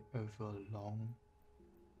slowly over a long,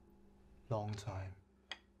 long time.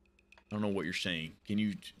 I don't know what you're saying. Can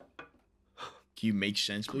you make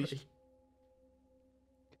sense, please?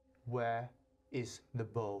 Where is the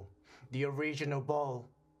bowl? The original bowl.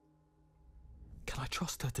 Can I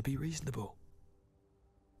trust her to be reasonable?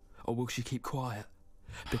 Or will she keep quiet?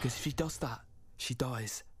 Because if she does that, she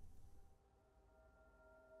dies.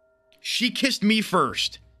 She kissed me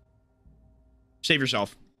first. Save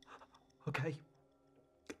yourself. Okay.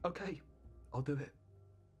 Okay. I'll do it.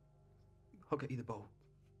 I'll get you the bowl.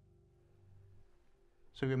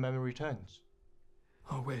 So your memory returns?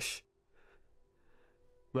 I wish.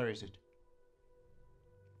 Where is it?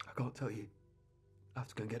 I can't tell you. I have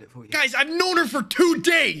to go get it for you. Guys, I've known her for 2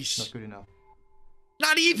 days. Not good enough.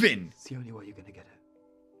 Not even. It's the only way you're gonna get it.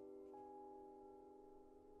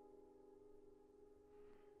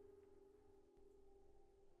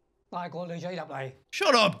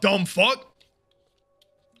 Shut up, dumb fuck.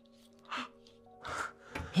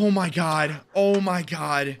 Oh my god. Oh my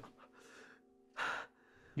god.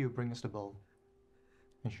 You bring us the bowl,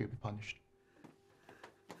 and she'll be punished.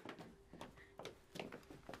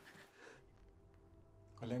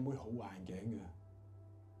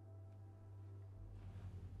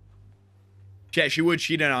 Yeah, she would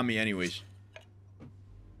cheat on me anyways.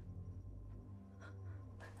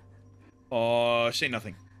 Say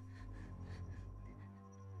nothing.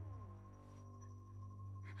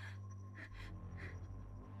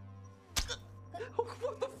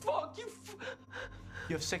 What the fuck?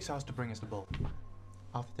 You have 6 hours to bring us the bowl.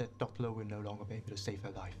 After that, Dr. Lowe will no longer be able to save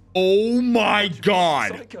her life. Oh my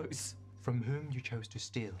god. Psychos. From whom you chose to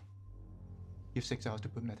steal. You have 6 hours to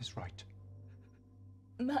put matters right.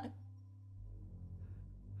 Matt.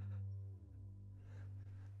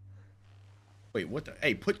 Wait, what the?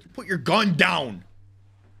 Hey, put your gun down.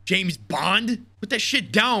 James Bond? Put that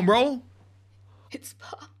shit down, bro. It's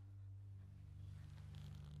Pa.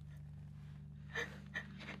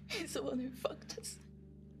 He's the one who fucked us.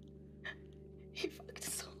 He fucked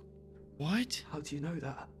us all. What? How do you know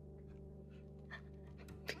that?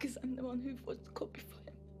 Because I'm the one who forged the copy for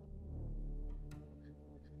him.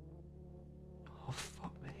 Oh,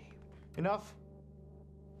 fuck me. Enough.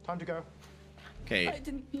 Time to go. Okay. I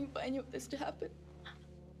didn't mean for any of this to happen.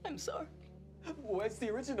 I'm sorry. Where's the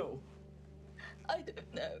original? I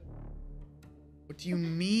don't know. What do you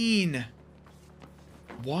mean?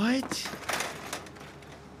 What?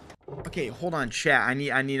 Okay, hold on, chat. I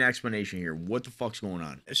need an explanation here. What the fuck's going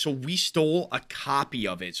on? So we stole a copy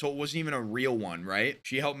of it. So it wasn't even a real one, right?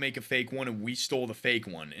 She helped make a fake one and we stole the fake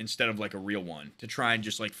one instead of like a real one to try and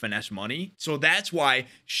just like finesse money. So that's why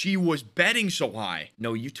she was betting so high.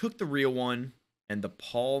 No, you took the real one and the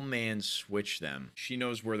Paul man switch them. She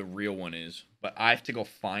knows where the real one is, but I have to go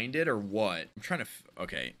find it or what? I'm trying to...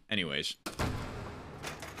 Okay, anyways.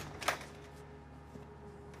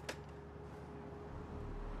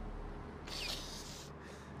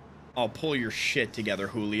 Oh, pull your shit together,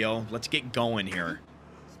 Julio. Let's get going here.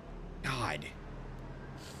 God.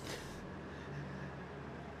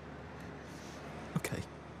 Okay.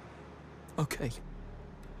 Okay.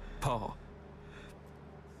 Pa.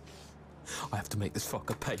 I have to make this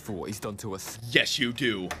fucker pay for what he's done to us. Yes, you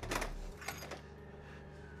do. What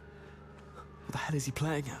the hell is he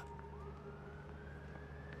playing at?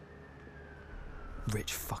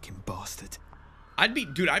 Rich fucking bastard.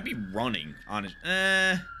 Dude, I'd be running, honest.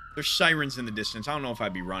 There's sirens in the distance. I don't know if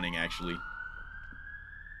I'd be running, actually.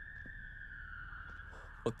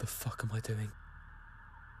 What the fuck am I doing?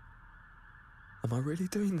 Am I really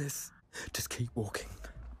doing this? Just keep walking.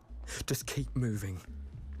 Just keep moving.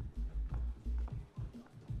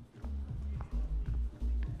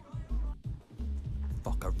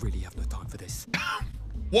 Fuck, I really have no time for this.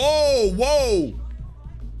 Whoa, whoa!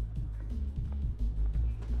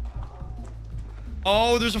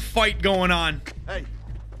 Oh, there's a fight going on. Hey.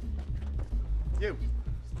 You.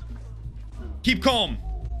 Keep calm.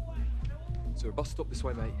 Is there a bus stop this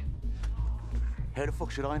way, mate? How the fuck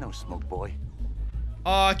should I know, smoke boy?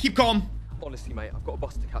 Keep calm. Honestly, mate, I've got a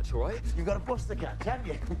bus to catch, all right? You've got a bus to catch, haven't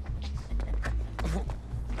you?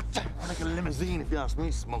 Like a limousine, if you ask me,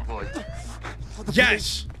 smoke boy.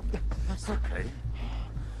 Yes! That's okay.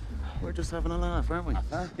 We're just having a laugh, aren't we?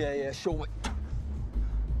 Huh? Yeah, sure, mate.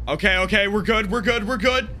 Okay, okay, we're good, we're good, we're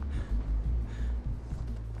good.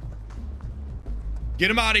 Get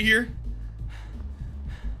him out of here.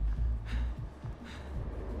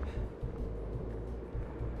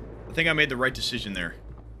 I think I made the right decision there.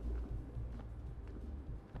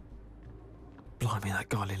 Blimey, that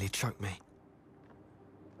guy nearly choked me.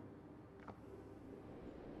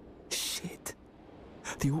 Shit.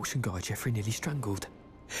 The auction guy Jeffrey nearly strangled.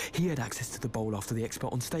 He had access to the bowl after the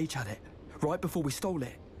expert on stage had it, right before we stole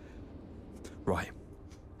it. Right.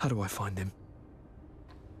 How do I find him?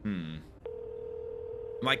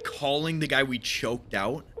 Am I calling the guy we choked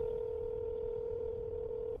out?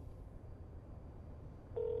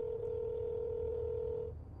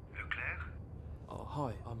 Oh,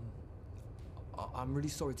 hi. I'm really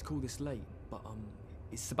sorry to call this late, but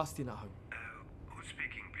is Sebastian at home? Who's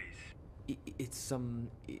speaking, please?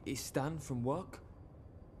 It's Stan from work.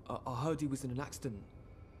 I heard he was in an accident.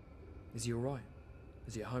 Is he alright?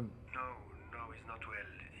 Is he at home? No, he's not well.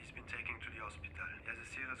 He's been taken to the hospital. He has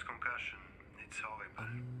a serious concussion. It's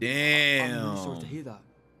horrible. Damn. I'm really sorry to hear that.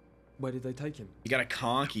 Where did they take him? You got a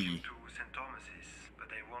conky. To St. Thomas's, but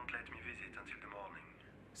they won't let me visit until the morning.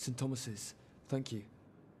 St. Thomas's. Thank you.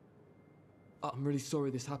 I'm really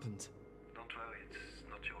sorry this happened. Don't worry, it's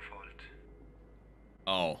not your fault.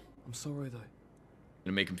 Oh. I'm sorry, though.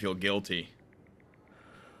 Gonna make him feel guilty.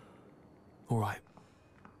 Alright.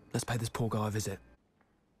 Let's pay this poor guy a visit.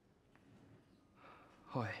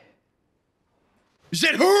 Hi. Is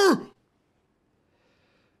that her?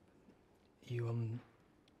 You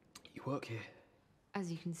work here?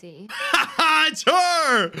 As you can see. It's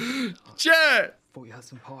her! Jet! Thought you had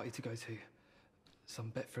some party to go to. Some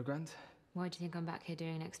bet for $1,000? Why do you think I'm back here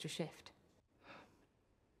doing an extra shift?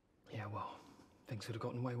 Yeah, well, things would have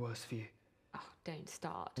gotten way worse for you. Oh, don't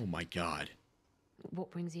start. Oh my god. What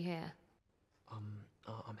brings you here?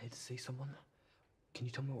 I'm here to see someone. Can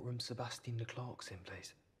you tell me what room Sebastian Leclerc's in,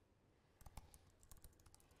 please?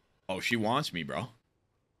 Oh, she wants me, bro.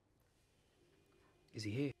 Is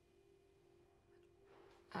he here?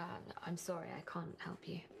 I'm sorry, I can't help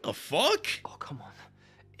you. The fuck? Oh, come on.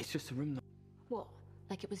 It's just a room. What?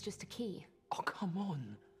 Like it was just a key? Oh, come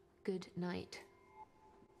on. Good night.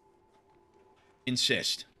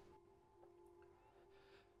 Insist.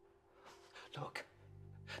 Look,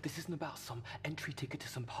 this isn't about some entry ticket to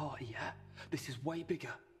some party, yeah? This is way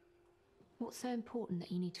bigger. What's so important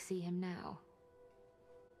that you need to see him now?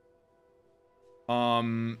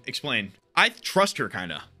 Explain. I trust her,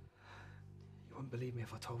 kinda. You wouldn't believe me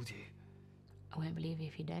if I told you. I won't believe you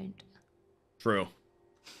if you don't. True.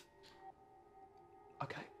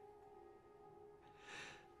 Okay.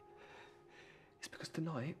 It's because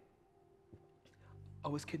tonight, I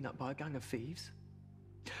was kidnapped by a gang of thieves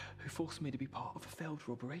who forced me to be part of a failed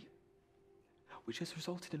robbery, which has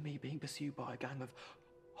resulted in me being pursued by a gang of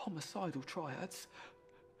homicidal triads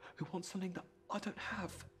who want something that I don't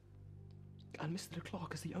have. And Mr.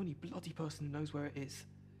 Leclerc is the only bloody person who knows where it is.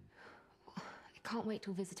 I can't wait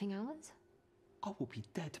till visiting hours. I will be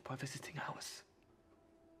dead by visiting hours.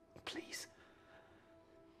 Please.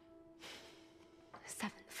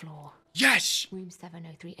 7th floor. Yes! Room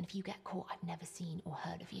 703, and if you get caught, I've never seen or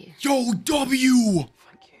heard of you. Yo, W!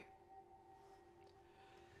 Thank you.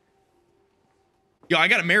 Yo, I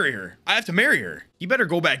gotta marry her. I have to marry her. You better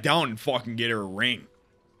go back down and fucking get her a ring.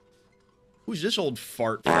 Who's this old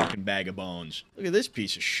fart fucking bag of bones? Look at this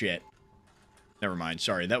piece of shit. Never mind.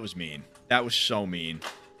 Sorry, that was mean. That was so mean.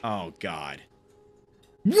 Oh, God.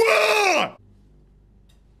 Whoa!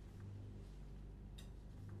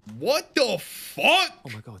 What the fuck? Oh,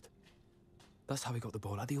 my God. That's how we got the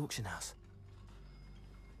ball at the auction house.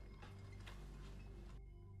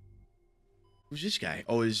 Who's this guy?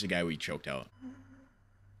 Oh, this is the guy we choked out.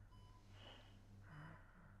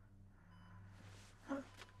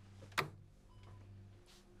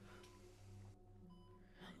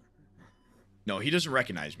 No, he doesn't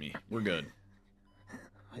recognize me. We're good.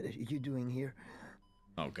 What are you doing here?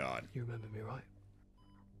 Oh, God. You remember me, right?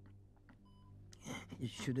 You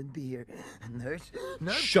shouldn't be here. Nurse?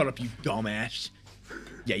 Nurse? Shut up, you dumbass.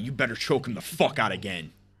 Yeah, you better choke him the fuck out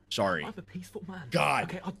again. Sorry. I'm a peaceful man. God.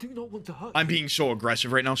 Okay, I do not want to hurt I'm you. being so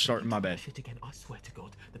aggressive right now. Starting my bed. Shit again, I swear to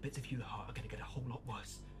God, the bits of you that hurt are gonna get a whole lot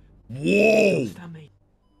worse. Whoa! Understand me?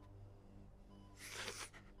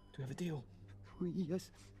 Do we have a deal?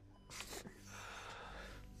 Yes.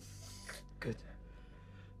 Good.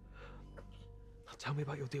 Now tell me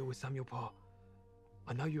about your deal with Samuel Parr.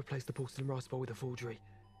 I know you replaced the porcelain rice bowl with a forgery.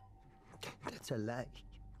 That's a lie.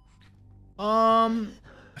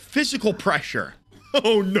 Physical pressure.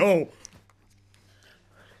 Oh, no.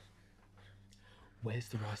 Where's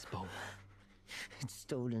the rice bowl? It's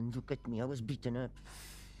stolen. Look at me. I was beaten up.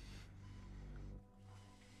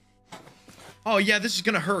 Oh, yeah, this is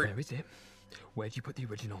gonna hurt. Where is it? Where'd you put the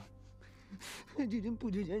original? I didn't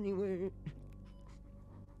put it anywhere.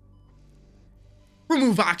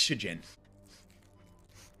 Remove oxygen.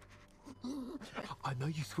 I know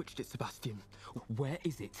you switched it, Sebastian. Where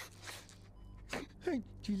is it? I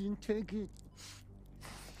didn't take it.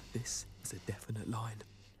 This is a definite line.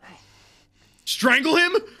 Strangle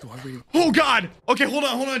him? Do I really... Oh, God. Okay, hold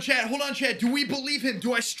on, chat. Hold on, chat. Do we believe him?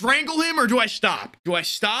 Do I strangle him or do I stop? Do I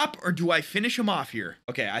stop or do I finish him off here?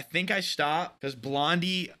 Okay, I think I stop because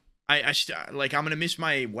Blondie, like, I'm going to miss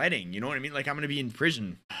my wedding. You know what I mean? Like, I'm going to be in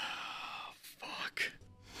prison. Fuck.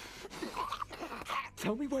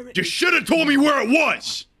 Tell me where it You should have told me where it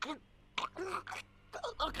was.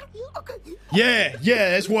 Yeah,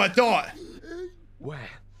 that's what I thought. Where?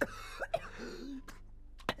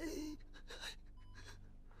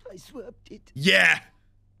 I swapped it. Yeah.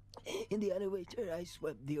 In the elevator, I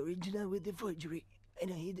swapped the original with the forgery,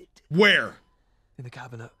 and I hid it. Where? In the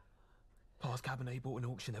cabinet. Parr's cabinet he bought an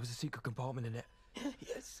auction. There was a secret compartment in it.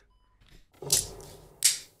 Yes.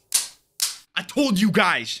 I told you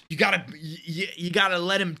guys, you gotta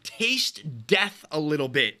let him taste death a little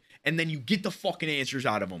bit, and then you get the fucking answers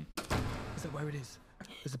out of him. Is that where it is?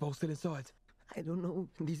 Is the bowl still inside? I don't know.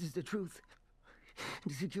 This is the truth.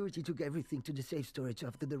 The security took everything to the safe storage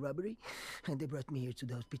after the robbery, and they brought me here to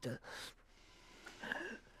the hospital.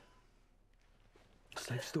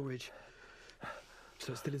 Safe storage.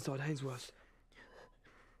 So it's still inside Hainsworth's?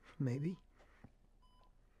 Maybe.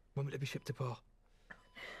 When will it be shipped to Parr?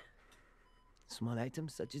 Small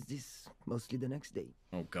items such as this, mostly the next day.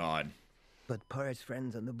 Oh, God. But Parr has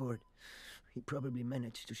friends on the board. He probably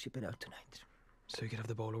managed to ship it out tonight. So you could have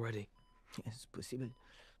the bowl already? Yes, possible.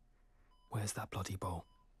 Where's that bloody bowl?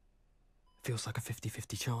 Feels like a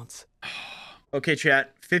 50-50 chance. Okay,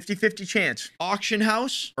 chat. 50-50 chance. Auction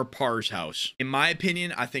house or Parr's house? In my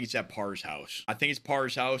opinion, I think it's at Parr's house. I think it's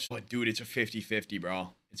Parr's house. But, dude, it's a 50-50,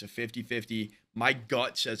 bro. It's a 50-50. My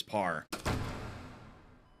gut says Parr.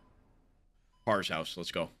 Parr's house.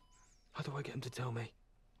 Let's go. How do I get him to tell me?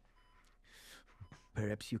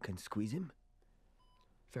 Perhaps you can squeeze him?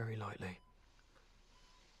 Very likely.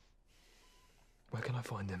 Where can I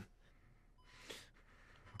find him?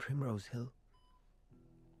 Primrose Hill.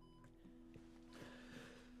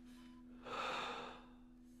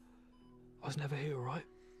 I was never here, right?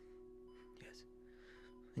 Yes.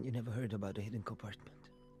 And you never heard about the hidden compartment.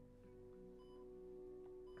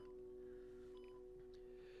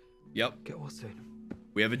 Yep. Get what soon?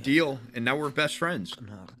 We have a deal, and now we're best friends.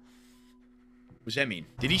 No. What does that mean?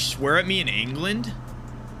 Did he swear at me in England?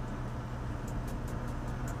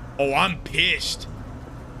 Oh, I'm pissed.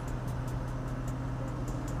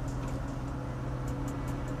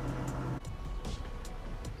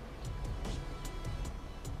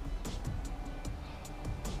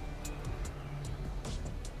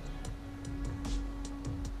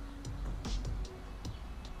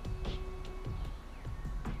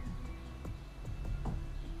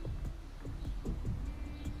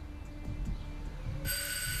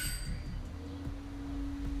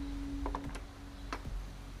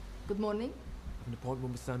 Good morning. Have an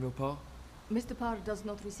appointment with Samuel Parr? Mr. Parr does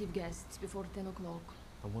not receive guests before 10 o'clock.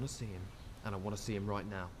 I want to see him, and I want to see him right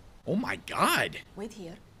now. Oh my god. Wait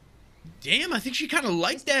here. Damn, I think she kind of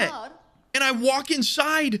liked that. Parr? And I walk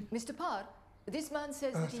inside. Mr. Parr, this man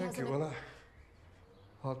says that he has Thank you. an... Well,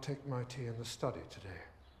 I'll take my tea in the study today.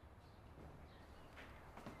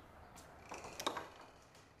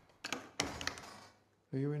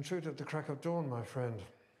 You intruded at the crack of dawn, my friend.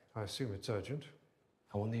 I assume it's urgent.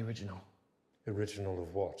 I want the original. Original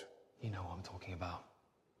of what? You know what I'm talking about.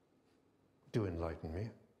 Do enlighten me.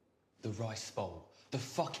 The rice bowl. The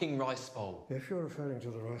fucking rice bowl. If you're referring to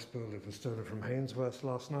the rice bowl that was stolen from Hainsworth's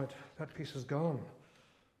last night, that piece is gone.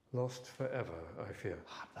 Lost forever, I fear.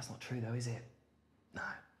 That's not true though, is it? No.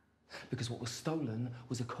 Because what was stolen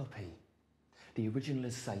was a copy. The original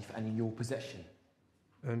is safe and in your possession.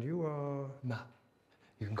 And you are... Matt.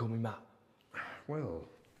 You can call me Matt. Well,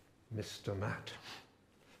 Mr. Matt.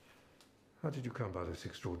 How did you come by this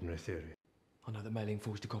extraordinary theory? I know that Mailing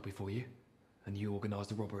forged a copy for you, and you organised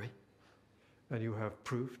the robbery. And you have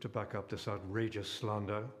proof to back up this outrageous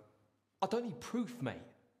slander? I don't need proof, mate.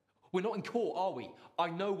 We're not in court, are we? I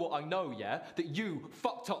know what I know, yeah? That you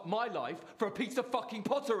fucked up my life for a piece of fucking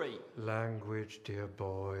pottery. Language, dear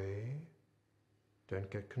boy. Don't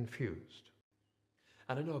get confused.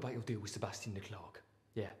 And I know about your deal with Sebastian de Klerk.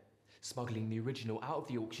 Yeah. Smuggling the original out of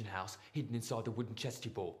the auction house, hidden inside the wooden chest you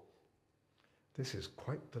bought. This is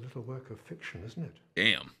quite the little work of fiction, isn't it?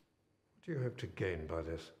 Damn. What do you hope to gain by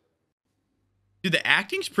this? Dude, the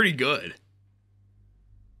acting's pretty good.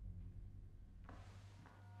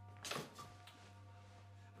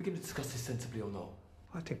 We're going to discuss this sensibly or not?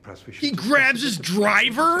 I think perhaps we should... He grabs his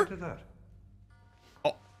driver?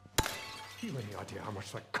 Oh. Do you have any idea how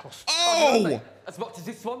much that cost? Oh! As much as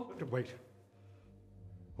this one? Wait.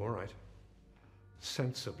 All right.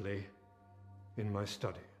 Sensibly in my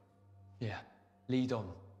study. Yeah. Lead on.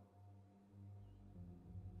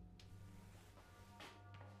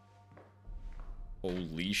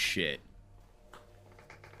 Holy shit.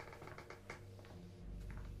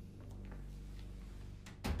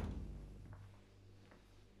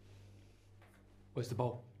 Where's the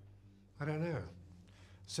bowl? I don't know.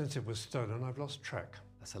 Since it was stolen, I've lost track.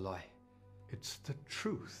 That's a lie. It's the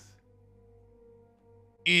truth.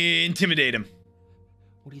 Intimidate him.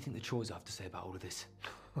 What do you think the Troys have to say about all of this?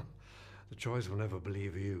 The Troys will never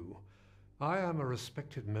believe you. I am a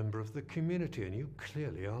respected member of the community, and you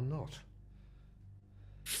clearly are not.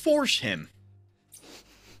 Force him.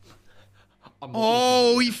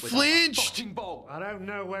 Oh, he flinched. I don't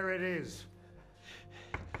know where it is.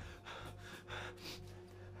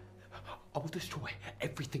 I will destroy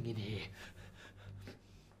everything in here.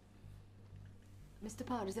 Mr.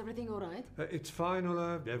 Parr, is everything all right? It's fine,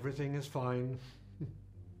 Ulla. Everything is fine.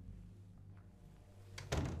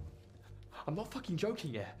 I'm not fucking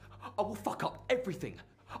joking here. I will fuck up everything.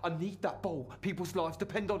 I need that bowl. People's lives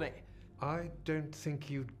depend on it. I don't think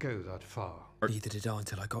you'd go that far. Neither did I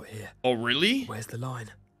until I got here. Oh, really? Where's the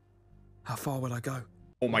line? How far will I go?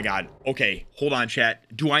 Oh my god. Okay, hold on, chat.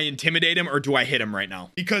 Do I intimidate him or do I hit him right now?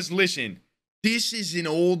 Because listen, this is an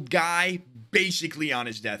old guy basically on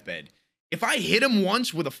his deathbed. If I hit him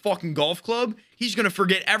once with a fucking golf club, he's gonna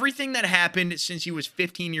forget everything that happened since he was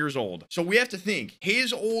 15 years old. So we have to think,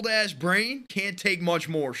 his old ass brain can't take much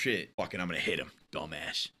more shit. Fucking, I'm gonna hit him,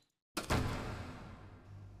 dumbass.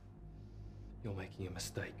 You're making a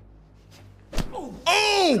mistake.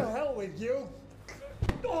 Oh! To hell with you!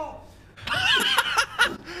 Oh.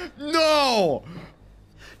 No!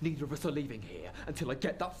 Neither of us are leaving here until I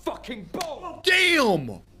get that fucking bowl!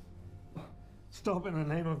 Damn! Stop in the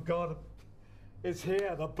name of God. It's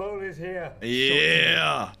here. The bowl is here.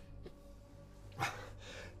 Yeah.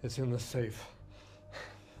 It's in the safe.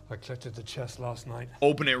 I collected the chest last night.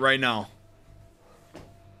 Open it right now.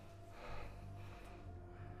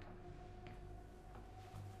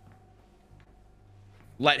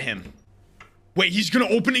 Let him. Wait, he's gonna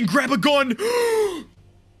open and grab a gun.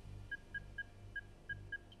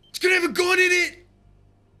 It's gonna have a gun in it.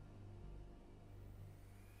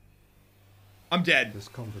 I'm dead. This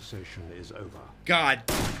conversation is over. God.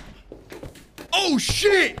 Oh,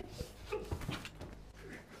 shit!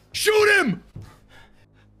 Shoot him!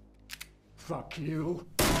 Fuck you.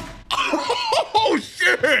 Oh,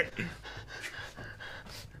 shit!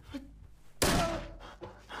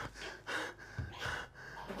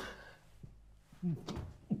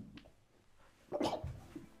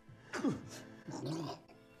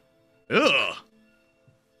 Ugh.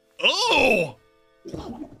 Oh!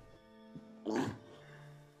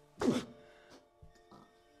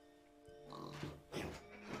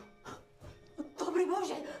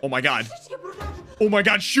 Oh my god. Oh my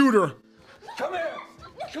God, shoot her. Come here!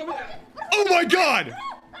 Come here! Oh my God!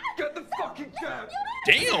 Get the fucking cab!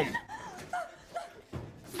 Damn!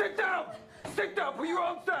 Sit down! Sit down! Put your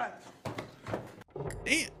arms down!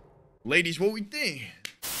 Damn. Ladies, what we think?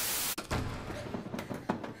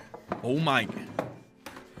 Oh my.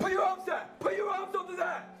 Put your arms down! Put your arms under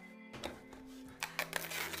there!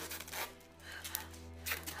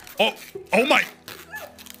 Oh my.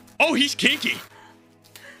 Oh, he's kinky.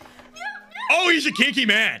 Oh, he's a kinky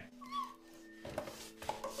man.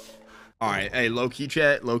 All right, hey, low-key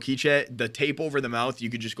chat, the tape over the mouth, you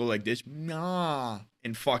could just go like this, nah,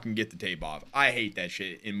 and fucking get the tape off. I hate that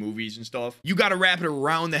shit in movies and stuff. You gotta wrap it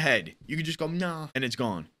around the head. You could just go, nah, and it's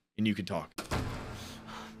gone, and you can talk.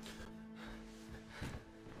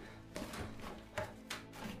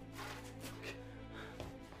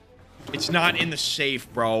 It's not in the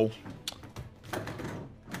safe, bro.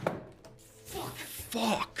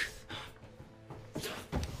 Fuck.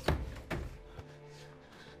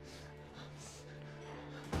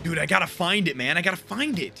 Dude, I gotta find it, man. I gotta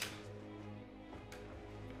find it.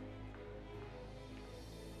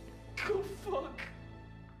 Go fuck.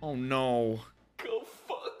 Oh, no. Go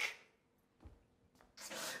fuck.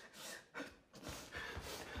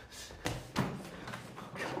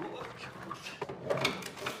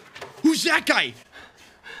 Who's that guy?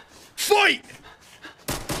 Fight!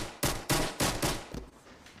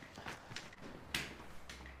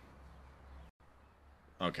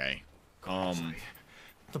 Okay.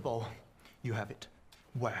 The ball. You have it.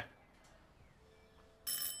 Where?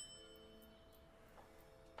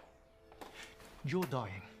 You're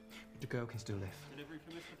dying, but the girl can still live.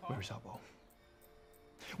 Where is our ball?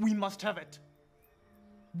 We must have it.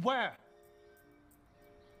 Where?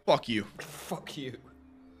 Fuck you. Fuck you.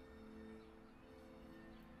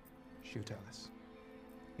 She'll tell us.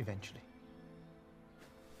 Eventually.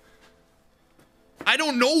 I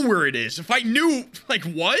don't know where it is. If I knew, like,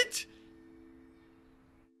 what?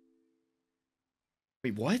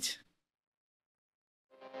 Wait, what?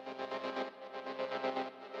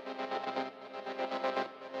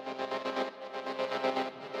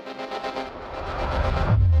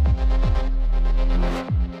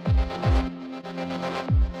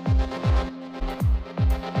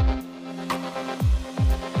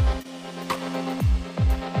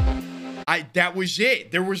 That was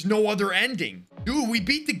it. There was no other ending. Dude, we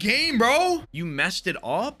beat the game, bro. You messed it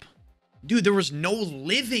up? Dude, there was no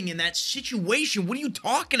living in that situation. What are you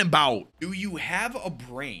talking about? Do you have a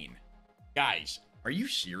brain? Guys, are you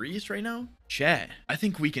serious right now? Chat, I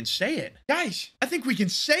think we can say it. Guys, I think we can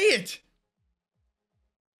say it.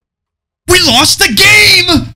 We lost the game!